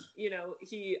didn't, you know,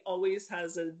 he always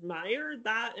has admired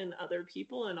that in other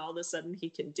people, and all of a sudden he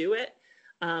can do it.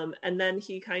 And then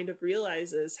he kind of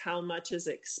realizes how much is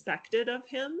expected of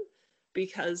him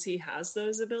because he has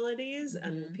those abilities,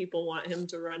 and people want him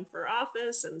to run for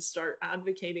office and start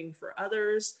advocating for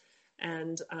others.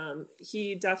 And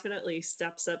he definitely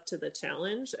steps up to the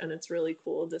challenge, and it's really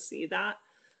cool to see that.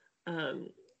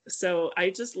 So I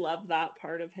just love that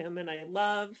part of him. And I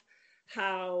love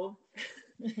how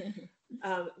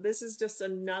this is just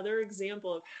another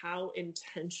example of how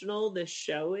intentional this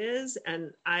show is.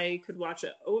 And I could watch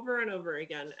it over and over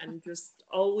again and just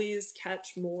always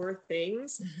catch more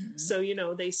things. Mm-hmm. So, you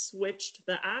know, they switched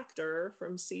the actor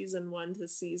from season 1 to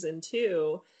season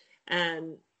 2.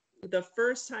 And the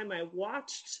first time I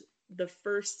watched the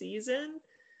first season,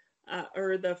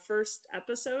 or the first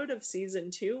episode of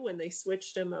season 2, when they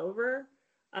switched him over,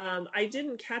 I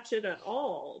didn't catch it at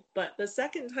all. But the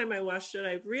second time I watched it,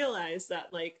 I realized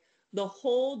that like the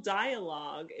whole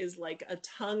dialogue is like a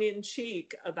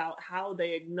tongue-in-cheek about how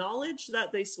they acknowledge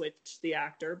that they switched the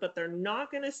actor, but they're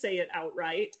not going to say it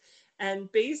outright.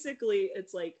 And basically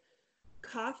it's like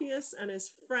Coffeus and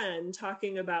his friend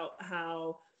talking about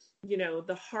how, you know,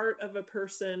 the heart of a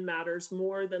person matters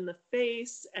more than the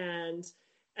face.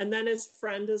 And then his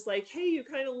friend is like, hey, you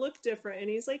kind of look different. And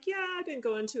he's like, yeah, I've been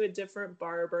going to a different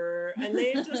barber. And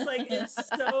they just like, it's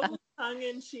so tongue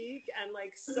in cheek and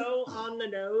like so on the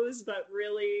nose, but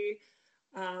really,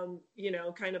 you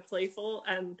know, kind of playful.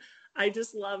 And I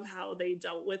just love how they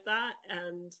dealt with that,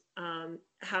 and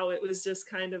how it was just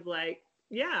kind of like,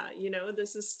 yeah, you know,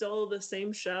 this is still the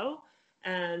same show.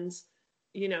 And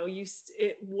you know,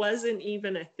 it wasn't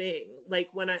even a thing. Like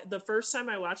the first time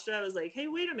I watched it, I was like, hey,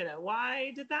 wait a minute,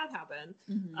 why did that happen?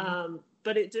 Mm-hmm.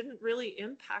 But it didn't really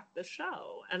impact the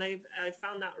show. And I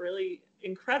found that really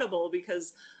incredible,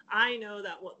 because I know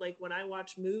that when I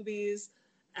watch movies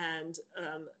and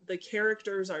the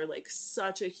characters are like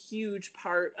such a huge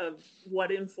part of what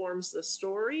informs the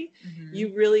story, Mm-hmm.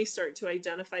 you really start to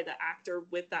identify the actor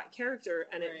with that character,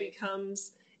 and Right. it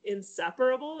becomes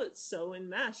inseparable. It's so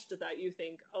enmeshed that you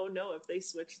think, oh no, if they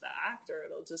switch the actor,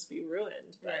 it'll just be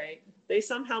ruined. But Right. they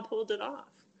somehow pulled it off.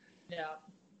 Yeah.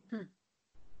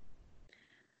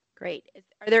 Great.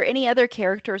 Are there any other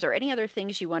characters or any other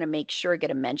things you want to make sure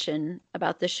get a mention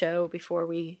about the show before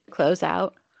we close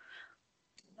out?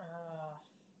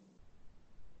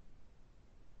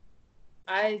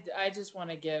 I just want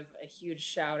to give a huge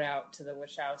shout out to the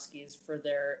Wachowskis for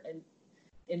their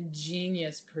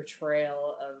ingenious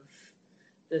portrayal of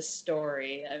this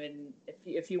story. I mean,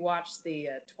 if you watch the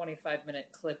 25-minute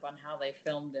clip on how they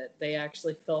filmed it, they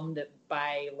actually filmed it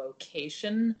by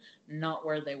location, not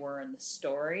where they were in the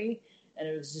story, and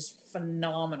it was just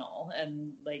phenomenal.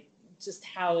 And like just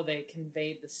how they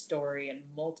conveyed the story in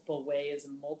multiple ways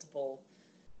and multiple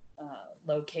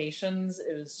locations,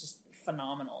 it was just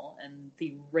phenomenal. And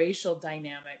the racial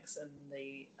dynamics and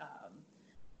the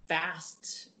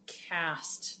vast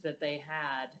cast that they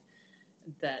had,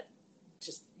 that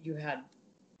just, you had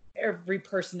every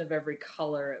person of every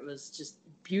color. It was just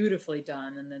beautifully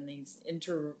done. And then these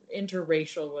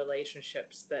interracial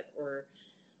relationships that were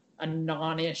a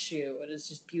non-issue. It is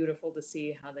just beautiful to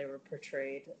see how they were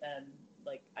portrayed. And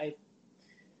like,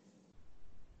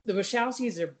 the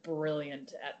Wachowskis are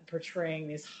brilliant at portraying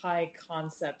these high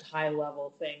concept, high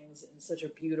level things in such a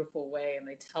beautiful way. And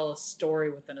they tell a story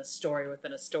within a story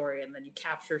within a story. And then you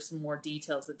capture some more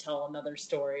details that tell another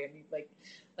story. And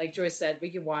like Joyce said, we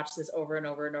can watch this over and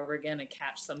over and over again and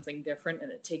catch something different.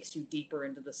 And it takes you deeper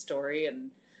into the story.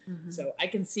 And so I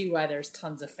can see why there's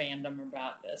tons of fandom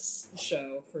about this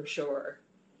show for sure.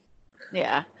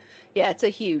 Yeah. Yeah, it's a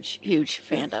huge, huge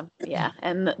fandom. Yeah.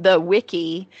 And the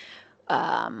wiki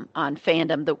on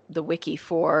fandom, the wiki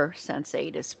for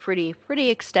Sense8 is pretty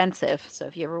extensive. So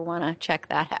if you ever want to check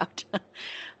that out.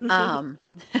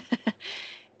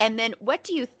 And then what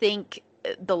do you think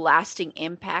the lasting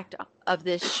impact of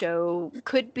this show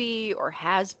could be or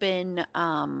has been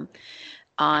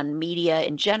on media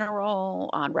in general,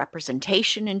 on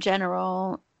representation in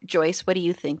general? Joyce, what do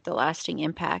you think the lasting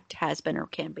impact has been or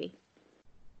can be?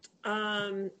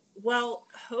 Well,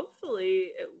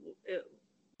 hopefully it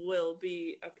will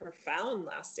be a profound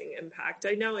lasting impact.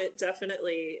 I know it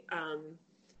definitely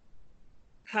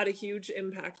had a huge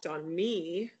impact on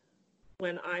me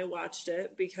when I watched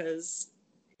it, because,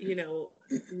 you know,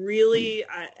 really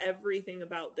everything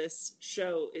about this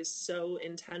show is so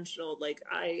intentional. Like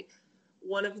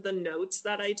one of the notes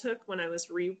that I took when I was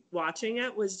rewatching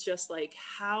it was just like,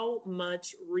 how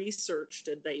much research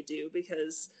did they do?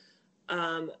 Because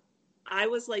I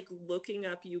was like looking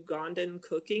up Ugandan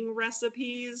cooking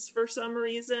recipes for some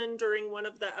reason during one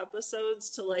of the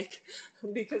episodes to like,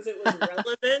 because it was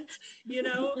relevant, you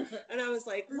know, and I was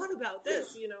like, what about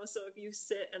this? You know, so if you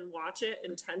sit and watch it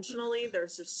intentionally,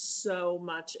 there's just so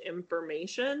much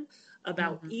information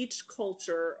about each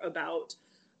culture, about,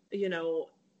 you know,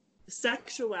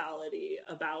 sexuality,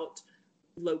 about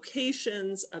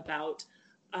locations, about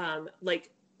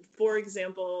like, for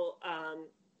example,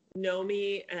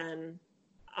 Nomi and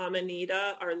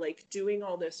Amanita are like doing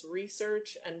all this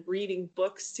research and reading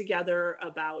books together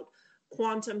about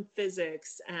quantum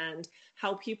physics and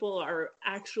how people are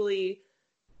actually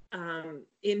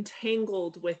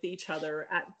entangled with each other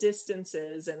at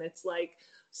distances. And it's like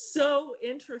so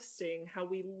interesting how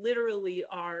we literally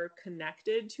are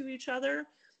connected to each other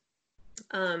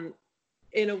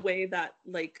in a way that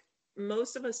like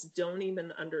most of us don't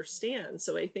even understand.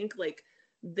 So I think like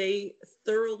they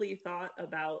thoroughly thought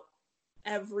about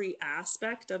every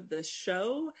aspect of the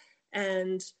show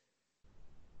and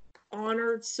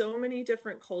honored so many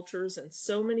different cultures and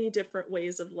so many different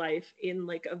ways of life in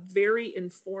like a very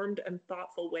informed and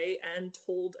thoughtful way, and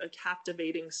told a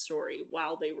captivating story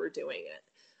while they were doing it.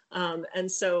 And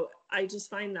so I just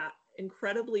find that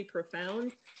incredibly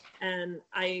profound. And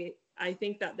I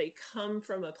think that they come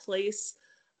from a place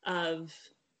of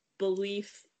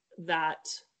belief that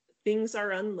things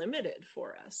are unlimited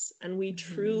for us and we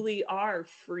truly are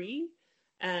free,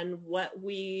 and what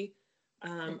we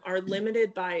are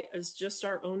limited by is just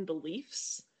our own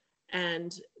beliefs.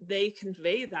 And they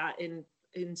convey that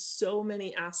in so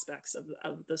many aspects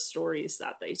of the stories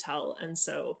that they tell. And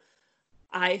so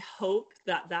I hope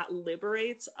that that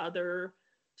liberates other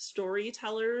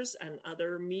storytellers and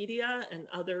other media and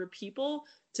other people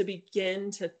to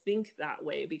begin to think that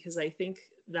way, because I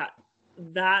think that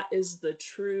that is the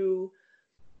true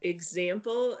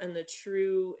example and the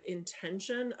true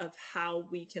intention of how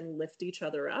we can lift each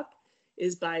other up,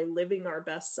 is by living our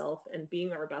best self and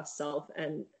being our best self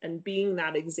and being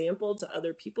that example to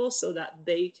other people so that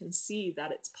they can see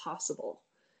that it's possible.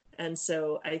 And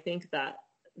so I think that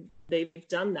they've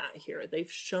done that here.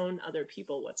 They've shown other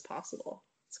people what's possible.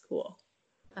 It's cool.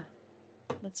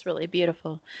 That's really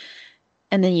beautiful.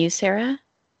 And then you, Sarah?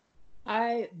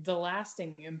 The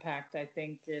lasting impact, I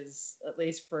think, is, at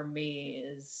least for me,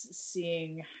 is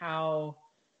seeing how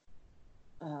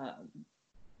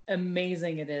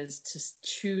amazing it is to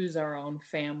choose our own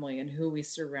family and who we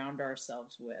surround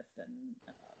ourselves with.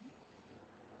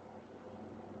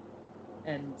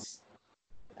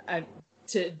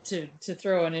 To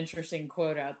throw an interesting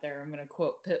quote out there, I'm going to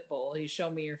quote Pitbull. You show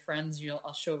me your friends,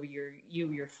 I'll show you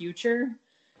your future.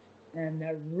 And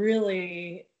that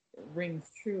really rings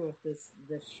true with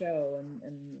this show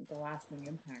and the lasting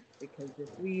impact, because if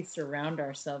we surround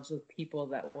ourselves with people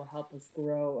that will help us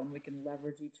grow and we can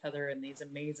leverage each other in these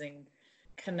amazing,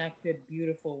 connected,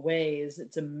 beautiful ways,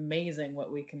 it's amazing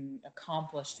what we can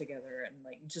accomplish together. And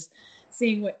like just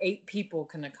seeing what 8 people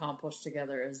can accomplish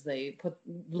together as they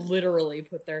literally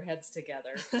put their heads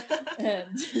together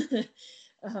and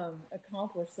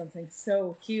accomplish something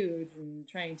so huge, and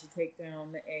trying to take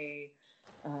down a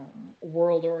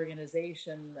world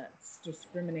organization that's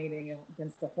discriminating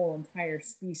against the whole entire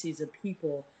species of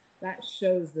people. That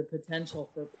shows the potential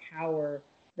for power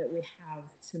that we have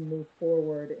to move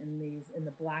forward in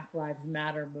the Black Lives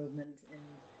Matter movement, in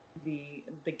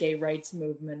the gay rights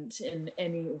movement, in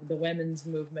the women's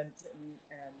movement,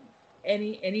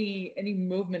 and any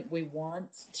movement we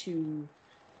want to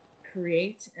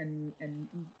create and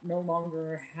no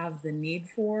longer have the need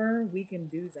for. We can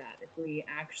do that if we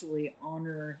actually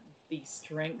honor the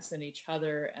strengths in each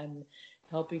other and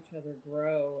help each other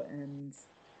grow. And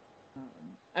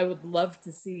I would love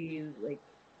to see like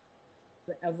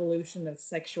the evolution of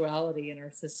sexuality in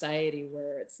our society,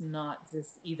 where it's not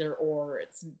just either or,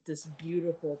 it's this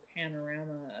beautiful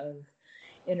panorama of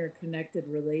interconnected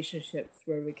relationships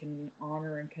where we can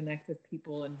honor and connect with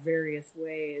people in various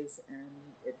ways, and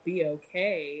it be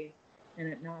okay, and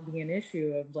it not be an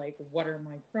issue of like, what are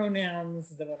my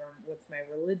pronouns, what's my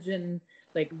religion.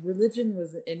 Like, religion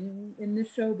was in the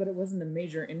show, but it wasn't a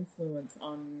major influence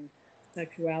on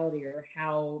sexuality or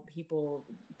how people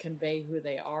convey who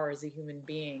they are as a human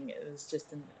being. It was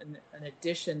just an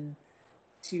addition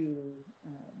to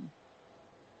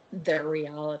their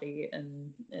reality.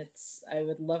 And I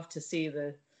would love to see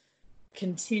the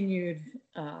continued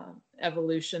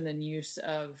evolution and use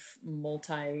of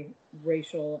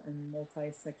multi-racial and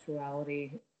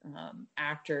multi-sexuality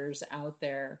actors out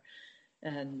there.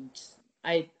 And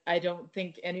I don't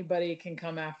think anybody can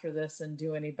come after this and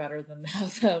do any better than how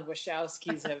the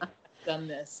Wachowskis have done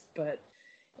this. But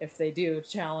if they do,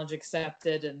 challenge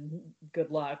accepted and good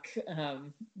luck.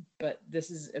 But this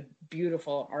is a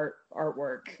beautiful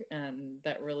artwork, and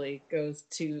that really goes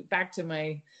back to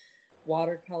my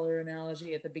watercolor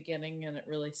analogy at the beginning, and it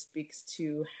really speaks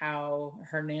to how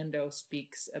Hernando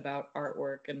speaks about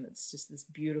artwork. And it's just this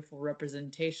beautiful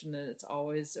representation, and it's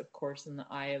always, of course, in the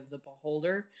eye of the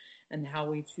beholder, and how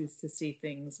we choose to see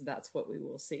things, that's what we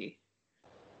will see.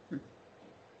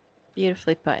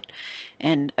 Beautifully put.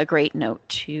 And a great note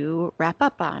to wrap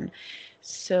up on.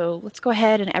 So let's go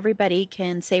ahead and everybody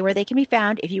can say where they can be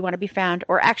found if you want to be found.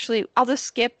 Or actually, I'll just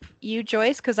skip you,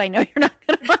 Joyce, because I know you're not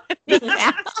going to want to be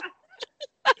found.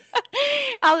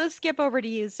 I'll just skip over to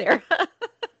you, Sarah.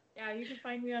 Yeah, you can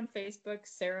find me on Facebook,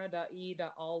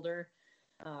 sarah.e.alder.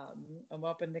 I'm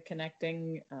open to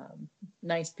connecting.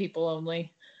 Nice people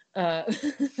only. No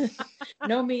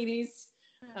meanies.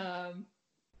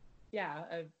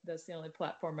 That's the only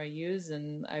platform I use,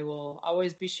 and I will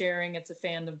always be sharing. It's a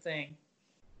fandom thing.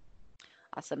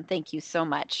 Awesome. Thank you so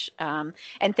much. And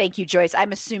thank you, Joyce.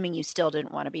 I'm assuming you still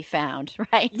didn't want to be found,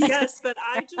 right? Yes, but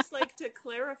I just like to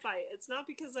clarify. It's not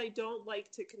because I don't like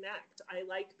to connect. I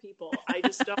like people. I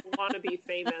just don't want to be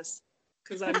famous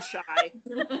because I'm shy.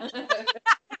 There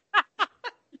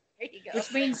you go.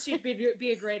 Which means she'd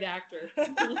be a great actor.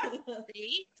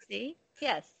 See?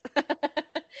 Yes.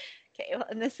 Okay, well,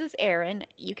 and this is Erin.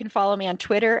 You can follow me on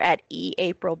Twitter at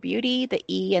eAprilBeauty. The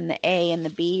E and the A and the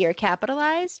B are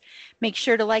capitalized. Make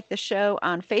sure to like the show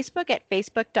on Facebook at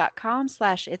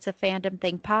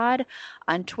facebook.com/itsafandom-thing-pod.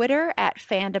 On Twitter at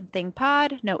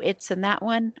fandomthingpod. No it's in that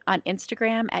one. On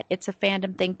Instagram at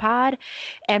itsafandom-thing-pod.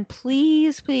 And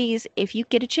please, if you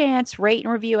get a chance, rate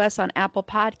and review us on Apple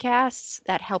Podcasts.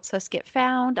 That helps us get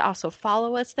found. Also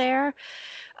follow us there.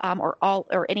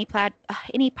 Or any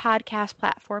podcast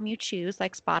platform you choose,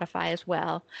 like Spotify as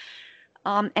well.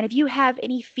 And if you have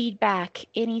any feedback,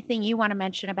 anything you want to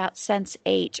mention about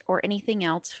Sense8 or anything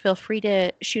else, feel free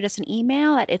to shoot us an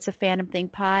email at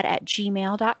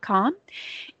itsafandomthingpod@gmail.com.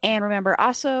 And remember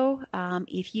also,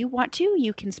 if you want to,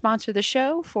 you can sponsor the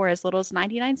show for as little as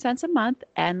 99 cents a month.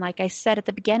 And like I said at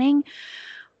the beginning,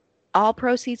 all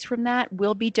proceeds from that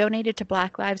will be donated to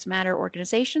Black Lives Matter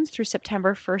organizations through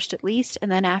September 1st at least. And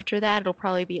then after that, it'll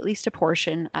probably be at least a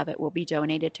portion of it will be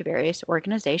donated to various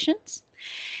organizations.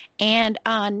 And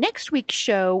on next week's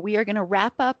show, we are going to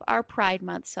wrap up our Pride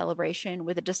Month celebration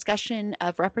with a discussion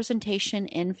of representation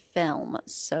in film.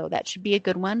 So that should be a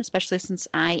good one, especially since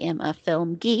I am a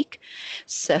film geek.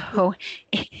 So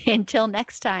until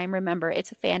next time, remember,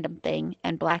 it's a fandom thing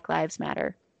and Black Lives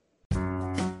Matter.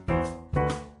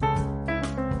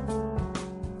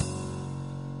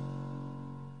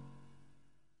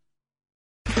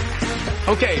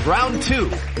 Okay, round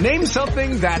two. Name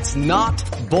something that's not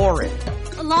boring.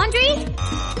 A laundry?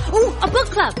 Ooh, a book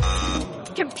club.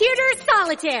 Computer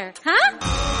solitaire, huh?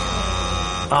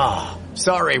 Ah,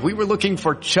 sorry, we were looking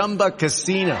for Chumba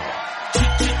Casino.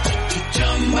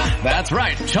 That's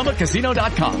right,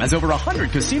 ChumbaCasino.com has over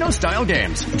 100 casino-style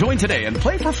games. Join today and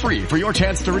play for free for your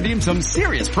chance to redeem some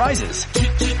serious prizes.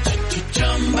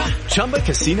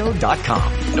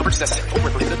 ChumbaCasino.com. No purchase necessary. Void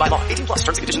where prohibited by law. 18+ terms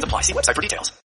and conditions apply. See website for details.